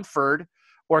Thayer Munford,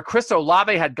 or Chris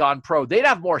Olave had gone pro, they'd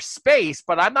have more space,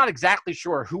 but I'm not exactly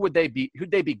sure who'd they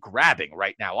be grabbing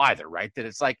right now either, right? That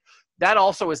it's like, that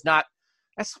also is not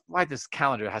 – that's why this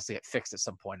calendar has to get fixed at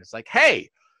some point. It's like,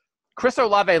 hey, Chris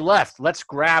Olave left. Let's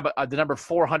grab the number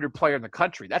 400 player in the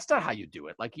country. That's not how you do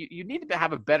it. Like, you need to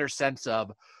have a better sense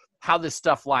of how this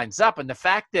stuff lines up. And the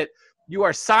fact that you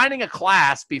are signing a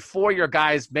class before your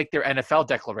guys make their NFL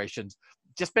declarations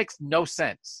just makes no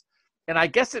sense. And I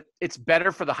guess it's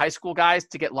better for the high school guys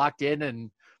to get locked in and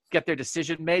get their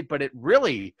decision made, but it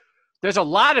really – there's a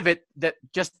lot of it that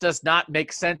just does not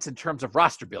make sense in terms of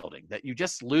roster building, that you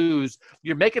just lose.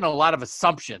 You're making a lot of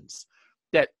assumptions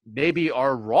that maybe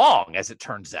are wrong, as it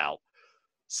turns out.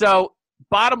 So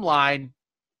bottom line,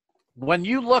 when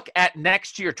you look at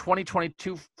next year,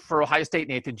 2022 for Ohio State,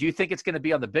 Nathan, do you think it's going to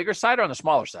be on the bigger side or on the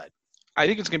smaller side? I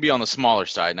think it's going to be on the smaller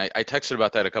side. And I texted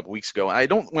about that a couple weeks ago.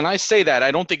 And when I say that, I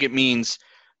don't think it means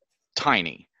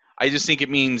tiny. I just think it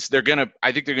means they're going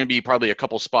to be probably a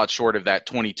couple spots short of that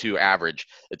 22 average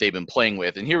that they've been playing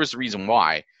with. And here was the reason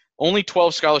why. Only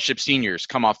 12 scholarship seniors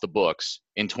come off the books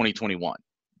in 2021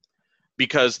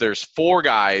 because there's 4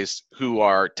 guys who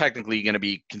are technically going to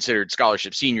be considered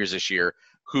scholarship seniors this year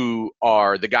who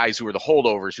are the guys who are the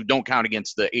holdovers who don't count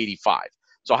against the 85.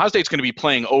 So Ohio State's going to be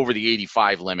playing over the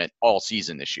 85 limit all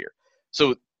season this year.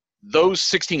 So those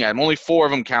 16 guys, only 4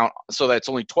 of them count, so that's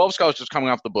only 12 scholarships coming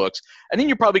off the books. And then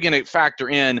you're probably going to factor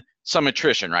in some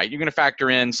attrition, right? You're going to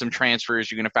factor in some transfers.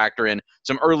 You're going to factor in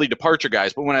some early departure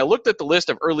guys. But when I looked at the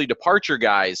list of early departure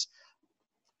guys,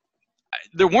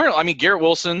 there weren't – I mean, Garrett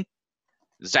Wilson,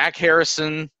 Zach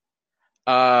Harrison.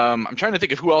 I'm trying to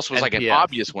think of who else was NPF. Like an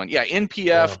obvious one. Yeah, NPF.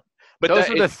 Yeah. But those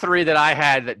are the 3 that I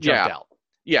had that jumped out.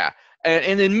 Yeah.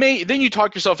 And then you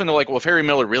talk yourself into like, well, if Harry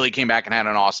Miller really came back and had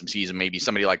an awesome season, maybe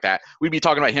somebody like that, we'd be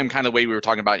talking about him kind of the way we were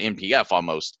talking about MPF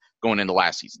almost going into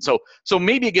last season. So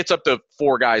maybe it gets up to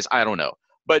 4 guys. I don't know.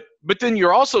 But then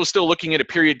you're also still looking at a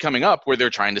period coming up where they're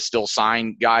trying to still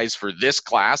sign guys for this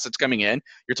class that's coming in.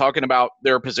 You're talking about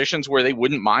there are positions where they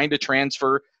wouldn't mind a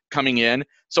transfer coming in.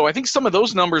 So I think some of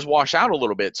those numbers wash out a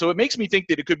little bit. So it makes me think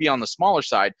that it could be on the smaller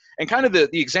side. And kind of the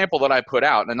example that I put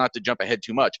out, and not to jump ahead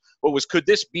too much, but could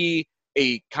this be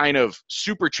a kind of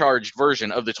supercharged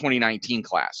version of the 2019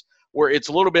 class where it's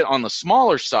a little bit on the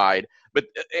smaller side, but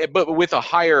with a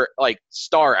higher like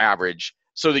star average,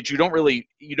 so that you don't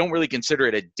really consider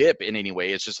it a dip in any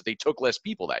way. It's just that they took less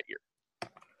people that year.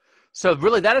 So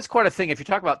really, that is quite a thing. If you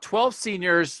talk about 12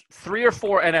 seniors, 3 or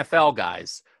 4 NFL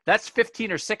guys, that's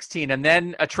 15 or 16, and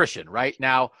then attrition, right?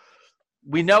 Now,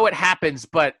 we know it happens,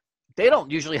 but they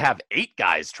don't usually have 8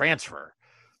 guys transfer.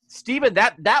 Stephen,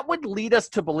 that would lead us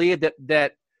to believe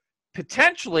that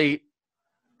potentially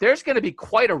there's going to be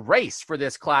quite a race for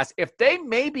this class. If they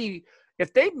maybe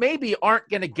aren't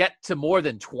going to get to more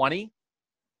than 20,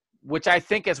 which I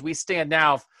think as we stand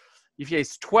now, if you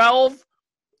have 12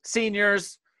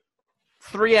 seniors,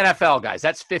 3 NFL guys,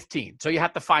 that's 15. So you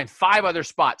have to find 5 other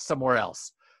spots somewhere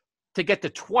else to get to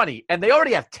 20, and they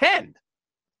already have 10.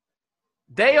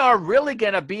 They are really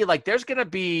going to be like, there's going to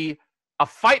be a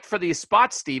fight for these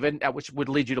spots, Stephen, which would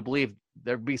lead you to believe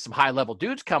there'd be some high-level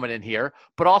dudes coming in here,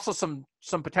 but also some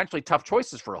potentially tough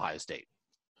choices for Ohio State.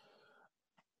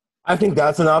 I think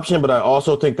that's an option, but I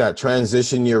also think that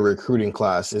transition year recruiting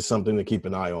class is something to keep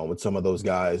an eye on with some of those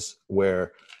guys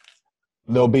where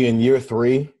they'll be in year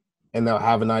 3 and they'll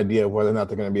have an idea of whether or not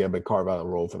they're going to be able to carve out a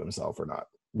role for themselves or not.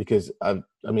 Because, I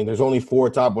mean, there's only 4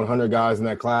 top 100 guys in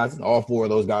that class, and all 4 of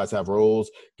those guys have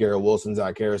roles: Garrett Wilson,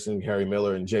 Zach Harrison, Harry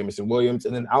Miller, and Jamison Williams.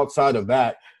 And then outside of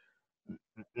that,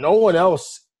 no one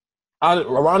else –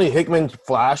 Ronnie Hickman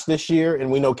flashed this year, and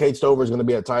we know Kate Stover is going to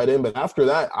be a tight end. But after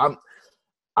that,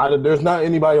 there's not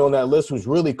anybody on that list who's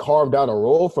really carved out a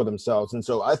role for themselves. And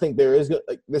so I think there is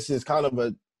 – this is kind of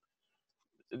a –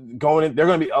 going in, they're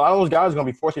going to be – a lot of those guys are going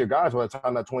to be fourth-year guys by the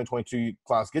time that 2022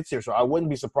 class gets here. So I wouldn't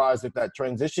be surprised if that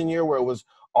transition year where it was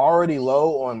already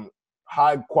low on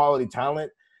high-quality talent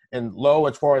and low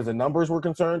as far as the numbers were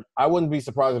concerned, I wouldn't be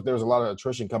surprised if there was a lot of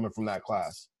attrition coming from that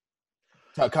class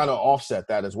to kind of offset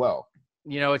that as well.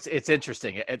 You know, it's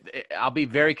interesting. I'll be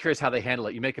very curious how they handle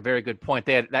it. You make a very good point.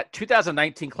 They had that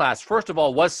 2019 class, first of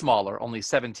all, was smaller, only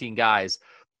 17 guys,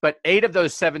 but 8 of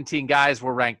those 17 guys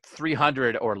were ranked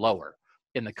 300 or lower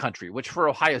in the country, which for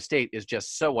Ohio State is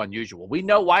just so unusual. We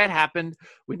know why it happened.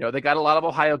 We know they got a lot of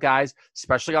Ohio guys,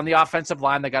 especially on the offensive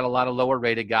line. They got a lot of lower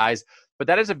rated guys, but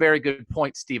that is a very good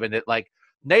point, Stephen, that like,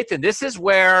 Nathan, this is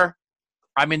where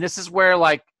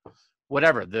like,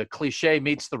 whatever, the cliche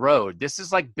meets the road. This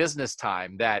is like business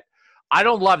time that I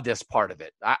don't love this part of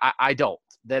it. I don't.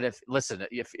 That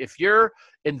if you're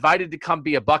invited to come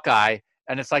be a Buckeye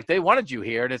and it's like they wanted you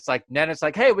here and it's like, then it's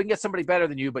like, hey, we can get somebody better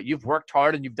than you, but you've worked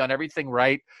hard and you've done everything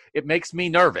right. It makes me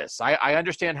nervous. I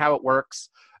understand how it works.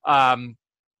 And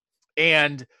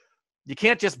you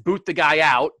can't just boot the guy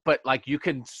out, but like you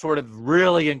can sort of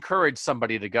really encourage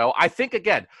somebody to go. I think,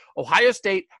 again, Ohio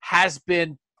State has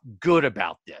been good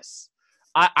about this.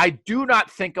 I do not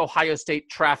think Ohio State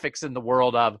traffics in the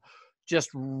world of just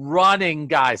running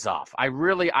guys off. I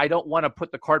don't want to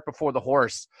put the cart before the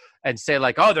horse and say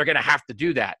like, oh, they're going to have to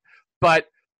do that. But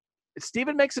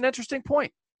Stephen makes an interesting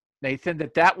point, Nathan,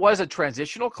 that was a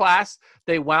transitional class.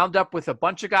 They wound up with a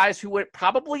bunch of guys who would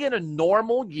probably in a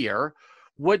normal year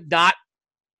would not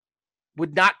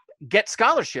get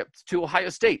scholarships to Ohio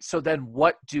State. So then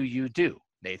what do you do,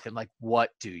 Nathan? Like,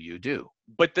 what do you do?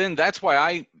 But then that's what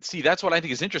I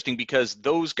think is interesting, because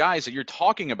those guys that you're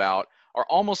talking about are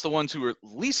almost the ones who are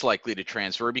least likely to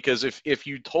transfer, because if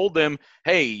you told them,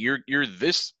 hey, you're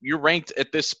ranked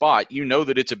at this spot, you know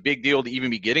that it's a big deal to even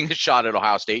be getting a shot at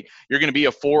Ohio State. You're going to be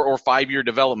a 4 or 5 year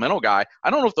developmental guy. I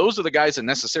don't know if those are the guys that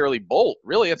necessarily bolt.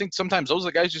 Really, I think sometimes those are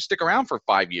the guys who stick around for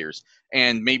 5 years,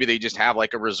 and maybe they just have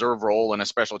like a reserve role and a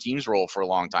special teams role for a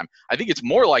long time. I think it's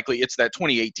more likely it's that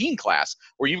 2018 class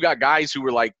where you've got guys who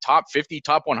were like top 50,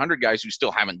 top 100 guys who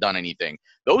still haven't done anything.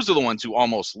 Those are the ones who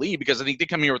almost leave, because I think they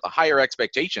come here with a higher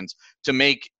expectations to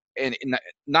make and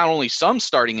not only some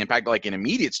starting impact, like an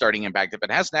immediate starting impact. If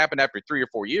it hasn't happened after 3 or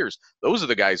 4 years, those are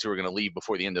the guys who are going to leave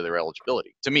before the end of their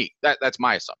eligibility. To me, that's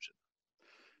my assumption.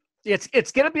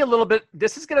 It's going to be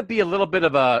this is going to be a little bit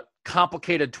of a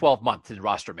complicated 12 months in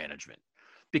roster management,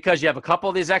 because you have a couple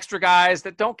of these extra guys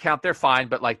that don't count. They're fine,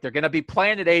 but like they're going to be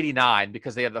playing at 89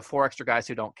 because they have the 4 extra guys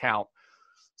who don't count.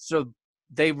 So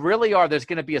They really are. There's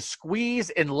going to be a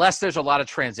squeeze unless there's a lot of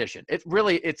transition.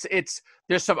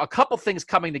 There's a couple things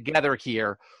coming together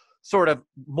here, sort of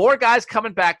more guys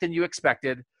coming back than you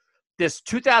expected. This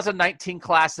 2019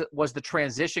 class was the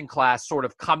transition class, sort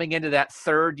of coming into that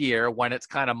third year when it's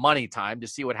kind of money time to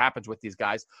see what happens with these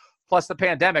guys. Plus the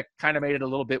pandemic kind of made it a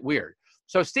little bit weird.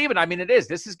 So Steven, I mean,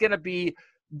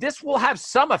 this will have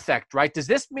some effect, right? Does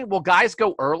this mean, will guys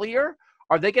go earlier?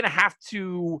 Are they going to have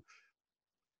to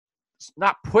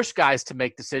not push guys to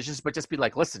make decisions, but just be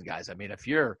like, listen, guys, I mean, if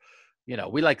you're,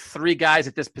 we like 3 guys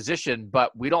at this position,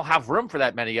 but we don't have room for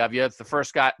that many of you. If the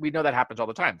first guy, we know that happens all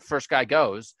the time. The first guy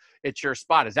goes, it's your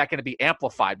spot. Is that going to be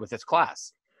amplified with this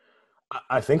class?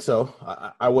 I think so.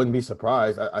 I wouldn't be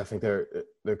surprised. I think they're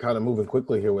kind of moving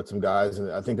quickly here with some guys,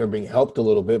 and I think they're being helped a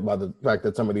little bit by the fact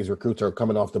that some of these recruits are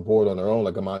coming off the board on their own,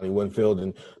 like Amani Winfield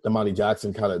and Damani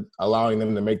Jackson, kind of allowing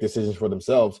them to make decisions for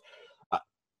themselves.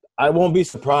 I won't be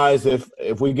surprised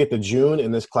if we get to June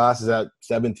and this class is at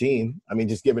 17. I mean,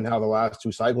 just given how the last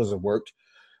 2 cycles have worked,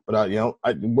 but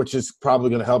which is probably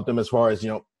going to help them as far as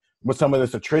with some of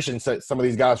this attrition. Some of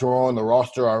these guys who are on the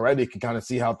roster already can kind of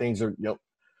see how things are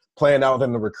playing out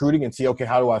within the recruiting and see, okay,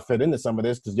 how do I fit into some of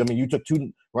this? Because you took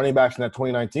 2 running backs in that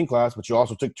 2019 class, but you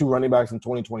also took 2 running backs in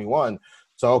 2021.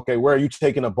 So okay, where are you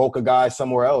taking a bulk of guys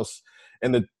somewhere else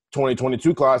in the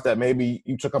 2022 class that maybe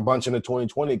you took a bunch in the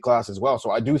 2020 class as well?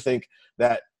 So I do think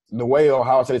that the way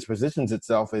Ohio State positions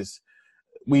itself is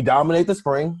we dominate the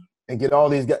spring and get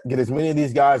as many of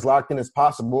these guys locked in as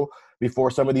possible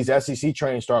before some of these SEC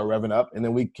trains start revving up, and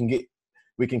then we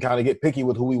can kind of get picky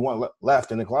with who we want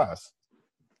left in the class.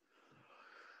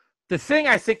 The thing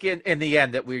I think in the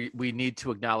end that we need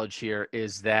to acknowledge here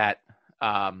is that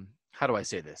how do I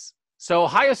say this? So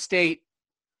Ohio State,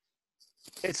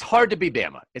 it's hard to be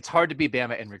Bama. It's hard to be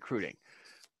Bama in recruiting.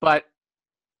 But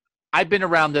I've been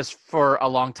around this for a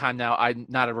long time now. I'm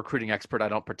not a recruiting expert. I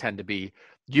don't pretend to be.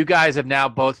 You guys have now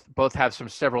both have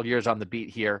several years on the beat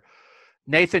here.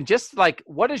 Nathan, just like,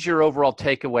 what is your overall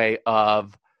takeaway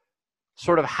of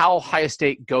sort of how Ohio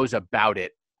State goes about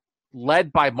it,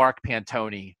 led by Mark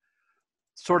Pantoni,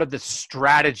 sort of the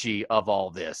strategy of all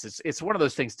this? It's one of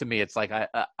those things to me. It's like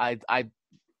I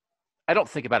don't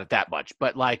think about it that much,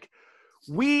 but like,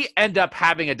 we end up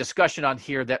having a discussion on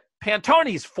here that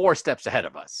Pantoni's 4 steps ahead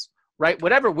of us, right?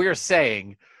 Whatever we're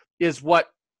saying is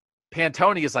what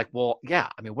Pantoni is like, well, yeah,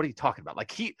 I mean, what are you talking about?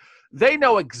 Like they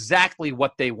know exactly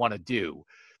what they want to do.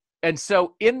 And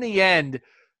so in the end,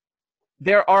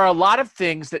 there are a lot of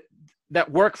things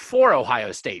that work for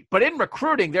Ohio State. But in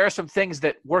recruiting, there are some things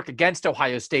that work against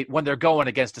Ohio State when they're going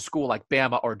against a school like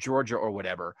Bama or Georgia or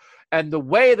whatever. And the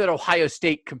way that Ohio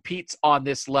State competes on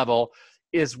this level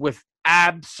is with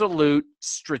absolute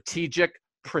strategic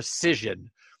precision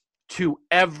to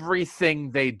everything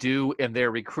they do in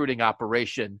their recruiting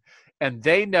operation. And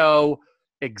they know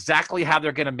exactly how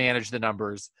they're going to manage the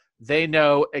numbers. They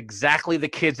know exactly the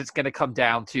kids it's going to come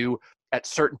down to at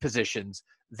certain positions.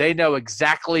 They know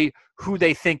exactly who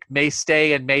they think may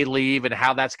stay and may leave and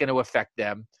how that's going to affect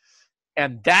them.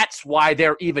 And that's why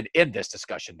they're even in this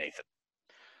discussion, Nathan.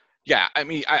 Yeah, I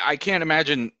mean, I can't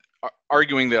imagine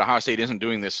arguing that Ohio State isn't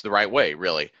doing this the right way,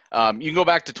 really. You can go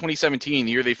back to 2017,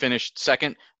 the year they finished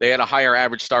second. They had a higher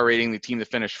average star rating than the team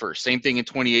that finished first. Same thing in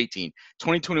 2018.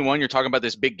 2021, you're talking about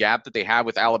this big gap that they have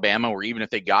with Alabama, where even if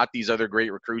they got these other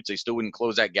great recruits, they still wouldn't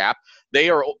close that gap.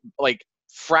 They are like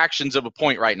fractions of a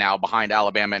point right now behind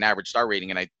Alabama in average star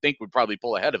rating, and I think would probably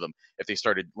pull ahead of them if they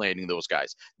started landing those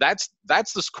guys. That's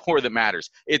the score that matters.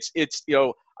 It's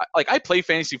like, I play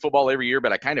fantasy football every year,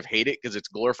 but I kind of hate it because it's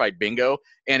glorified bingo,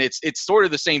 and it's sort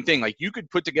of the same thing. Like, you could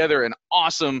put together an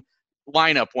awesome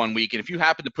lineup one week, and if you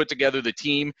happen to put together the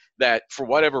team that for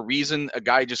whatever reason a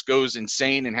guy just goes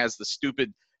insane and has the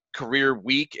stupid career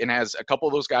week and has a couple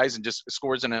of those guys and just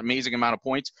scores an amazing amount of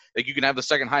points, like, you can have the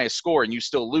second highest score and you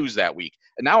still lose that week.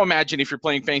 And now imagine if you're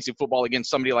playing fantasy football against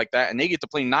somebody like that and they get to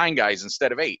play 9 guys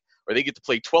instead of 8, or they get to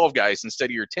play 12 guys instead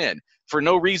of your 10 for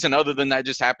no reason other than that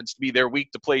just happens to be their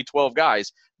week to play 12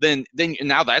 guys. Then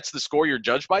now that's the score you're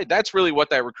judged by. That's really what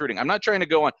that recruiting. I'm not trying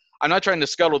to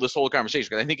scuttle this whole conversation,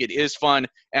 because I think it is fun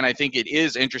and I think it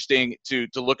is interesting to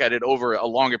look at it over a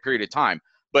longer period of time.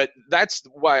 But that's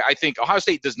why I think Ohio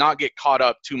State does not get caught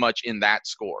up too much in that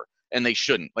score, and they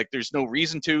shouldn't. Like, there's no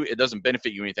reason to. It doesn't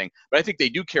benefit you anything. But I think they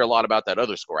do care a lot about that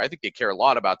other score. I think they care a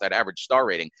lot about that average star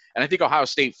rating. And I think Ohio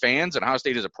State fans and Ohio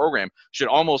State as a program should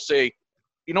almost say,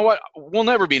 you know what, we'll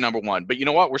never be number one, but you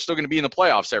know what, we're still going to be in the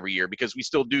playoffs every year because we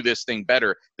still do this thing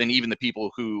better than even the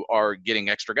people who are getting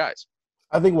extra guys.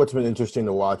 I think what's been interesting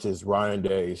to watch is Ryan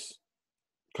Day's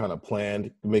kind of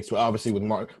planned. Makes obviously with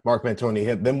Mark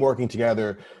D'Antoni, them working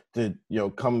together to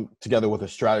come together with a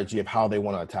strategy of how they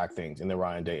want to attack things in the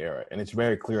Ryan Day era, and it's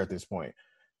very clear at this point.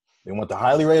 They want the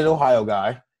highly rated Ohio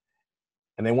guy,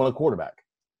 and they want a quarterback.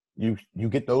 You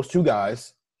get those two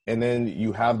guys, and then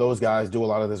you have those guys do a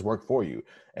lot of this work for you.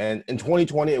 And in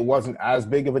 2020, it wasn't as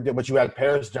big of a deal, but you had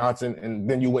Paris Johnson, and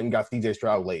then you went and got C.J.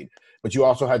 Stroud late. But you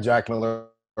also had Jack Miller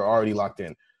already locked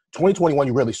in. 2021,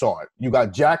 you really saw it. You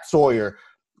got Jack Sawyer.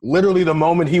 Literally the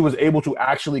moment he was able to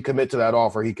actually commit to that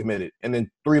offer, he committed. And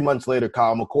then 3 months later,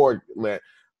 Kyle McCord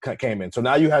came in. So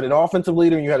now you had an offensive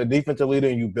leader and you had a defensive leader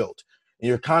and you built. And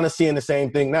you're kind of seeing the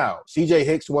same thing now. C.J.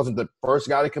 Hicks wasn't the first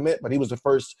guy to commit, but he was the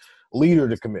first leader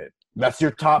to commit. That's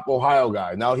your top Ohio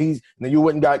guy. Now then you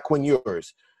went and got Quinn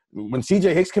Ewers. When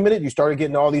C.J. Hicks committed, you started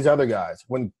getting all these other guys.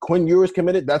 When Quinn Ewers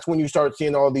committed, that's when you start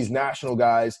seeing all these national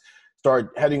guys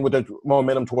start heading with the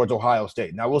momentum towards Ohio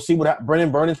State. Now we'll see what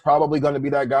Brennan Vernon's probably going to be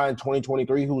that guy in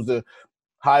 2023 who's the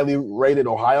highly rated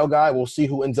Ohio guy. We'll see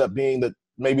who ends up being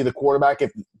maybe the quarterback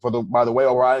by the way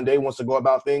Ryan Day wants to go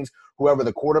about things, whoever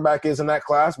the quarterback is in that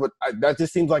class. But that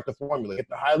just seems like the formula. Get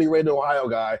the highly rated Ohio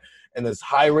guy and this a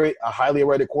highly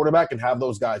rated quarterback and have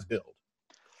those guys build.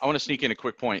 I want to sneak in a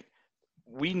quick point.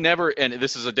 We never, and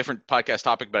this is a different podcast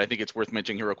topic, but I think it's worth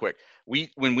mentioning here real quick.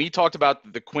 When we talked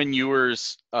about the Quinn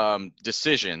Ewers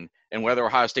decision and whether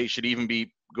Ohio State should even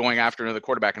be going after another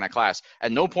quarterback in that class,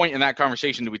 at no point in that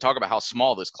conversation did we talk about how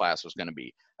small this class was going to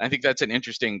be. And I think that's an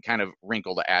interesting kind of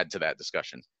wrinkle to add to that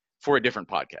discussion for a different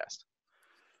podcast.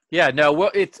 Yeah, no,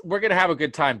 we're going to have a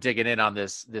good time digging in on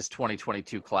this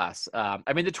 2022 class. The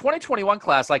 2021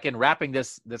 class, like in wrapping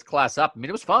this class up,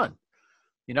 it was fun.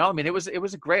 It was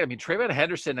a great. Trayvon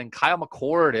Henderson and Kyle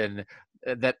McCord and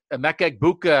that Emeka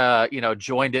Egbuka,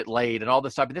 joined it late and all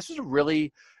this stuff. This was a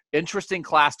really interesting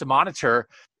class to monitor.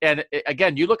 And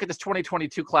again, you look at this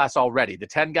 2022 class already. The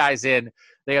 10 guys in,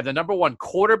 they have the number one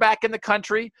quarterback in the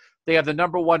country. They have the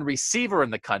number one receiver in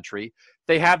the country.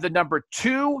 They have the number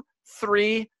 2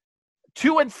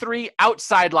 and 3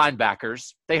 outside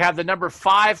linebackers. They have the number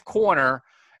 5 corner.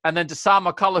 And then Deshaun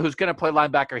McCullough, who's going to play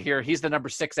linebacker here, he's the number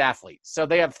 6 athlete. So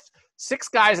they have 6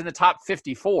 guys in the top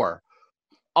 54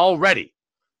 already.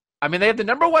 They have the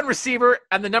number 1 receiver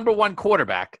and the number 1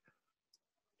 quarterback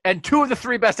and 2 of the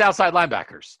 3 best outside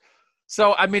linebackers.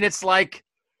 So, it's like,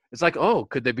 oh,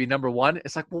 could they be number 1?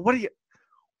 It's like, well, what do you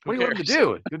want them to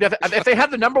do? If they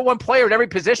have the number 1 player at every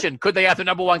position, could they have the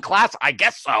number 1 class? I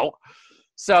guess so.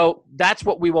 So that's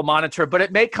what we will monitor. But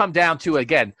it may come down to,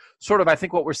 again, sort of I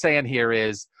think what we're saying here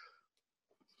is,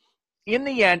 in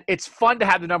the end, it's fun to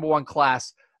have the number 1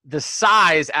 class. The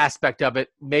size aspect of it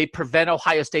may prevent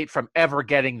Ohio State from ever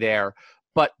getting there.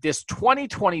 But this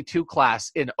 2022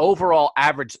 class in overall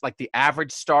average, like the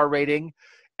average star rating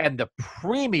and the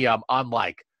premium on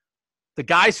like the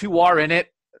guys who are in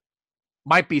it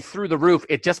might be through the roof.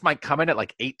 It just might come in at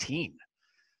like 18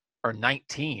 or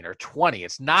 19 or 20.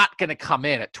 It's not going to come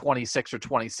in at 26 or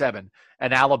 27.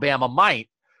 And Alabama might,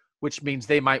 which means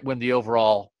they might win the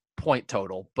overall point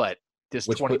total. But this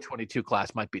 2022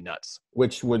 class might be nuts.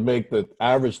 Which would make the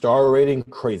average star rating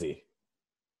crazy.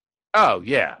 Oh,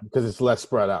 yeah. Because it's less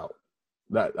spread out.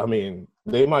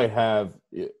 They might have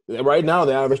 – right now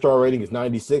the average star rating is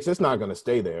 96. It's not going to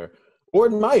stay there. Or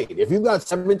it might. If you've got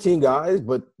 17 guys,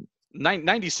 but –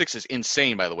 96 is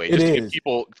insane, by the way. Just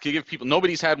to give people,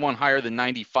 nobody's had one higher than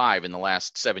 95 in the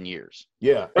last 7 years.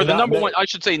 Yeah. Or the number 1, I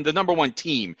should say the number 1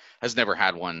 team has never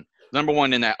had one. Number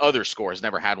 1 in that other score has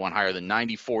never had one higher than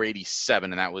 94.87,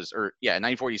 and that was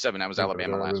 94.87. That was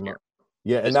Alabama last year.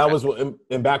 Yeah, and that was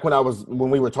and back when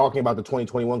we were talking about the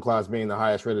 2021 class being the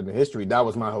highest rated in history, that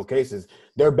was my whole case. Is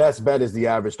their best bet is the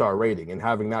average star rating and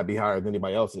having that be higher than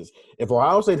anybody else's. If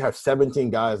Ohio State has 17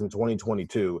 guys in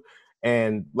 2022,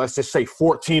 and let's just say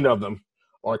 14 of them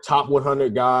are top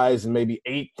 100 guys and maybe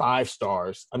 8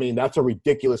 5-stars, that's a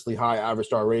ridiculously high average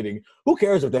star rating. Who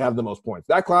cares if they have the most points?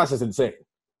 That class is insane.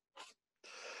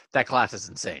 That class is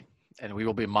insane. And we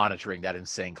will be monitoring that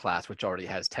insane class, which already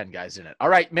has 10 guys in it. All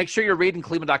right, make sure you're reading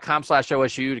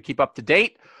cleveland.com/OSU to keep up to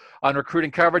date on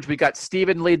recruiting coverage. We got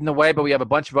Steven leading the way, but we have a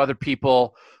bunch of other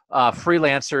people,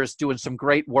 freelancers, doing some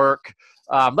great work.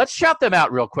 Let's shout them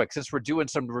out real quick since we're doing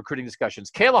some recruiting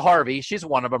discussions. Kayla Harvey, she's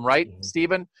one of them, right, mm-hmm.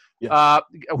 Steven? Yeah.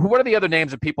 What are the other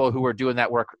names of people who are doing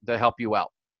that work to help you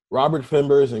out? Robert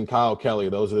Fimbers and Kyle Kelly.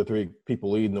 Those are the 3 people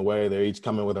leading the way. They're each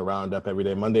coming with a roundup every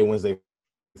day, Monday, Wednesday,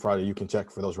 Friday. You can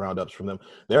check for those roundups from them.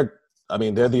 They're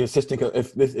the assistant.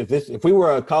 If we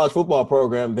were a college football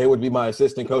program, they would be my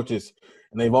assistant coaches,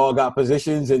 and they've all got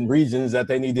positions and regions that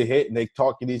they need to hit, and they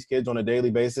talk to these kids on a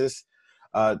daily basis.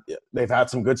 They've had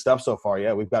some good stuff so far.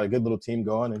 Yeah, we've got a good little team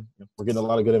going, and we're getting a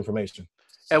lot of good information.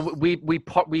 And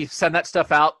we send that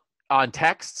stuff out on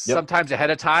texts, Yep. sometimes ahead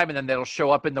of time, and then that'll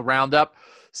show up in the roundup.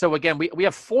 So again, we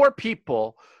have 4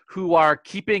 people who are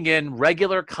keeping in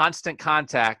regular, constant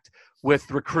contact with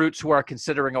recruits who are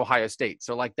considering Ohio State.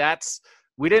 So like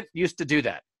we didn't used to do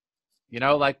that.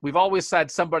 Like we've always had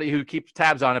somebody who keeps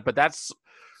tabs on it, but that's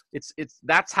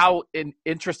how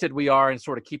interested we are in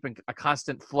sort of keeping a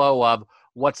constant flow of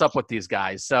what's up with these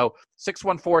guys. So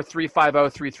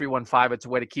 614-350-3315. It's a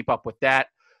way to keep up with that.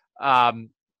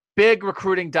 Big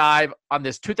recruiting dive on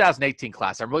this 2018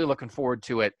 class. I'm really looking forward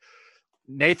to it.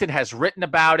 Nathan has written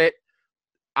about it.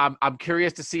 I'm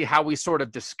curious to see how we sort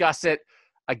of discuss it.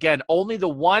 Again, only the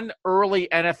one early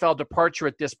NFL departure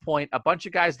at this point, a bunch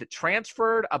of guys that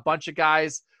transferred, a bunch of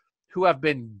guys who have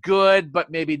been good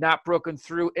but maybe not broken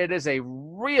through. It is a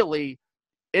really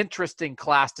interesting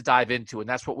class to dive into, and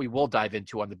that's what we will dive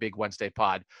into on the Big Wednesday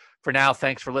pod. For now,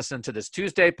 thanks for listening to this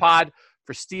Tuesday pod.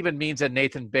 For Stephen Means and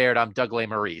Nathan Baird, I'm Doug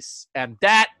Lesmerises, and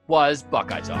that was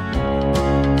Buckeye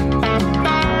Talk.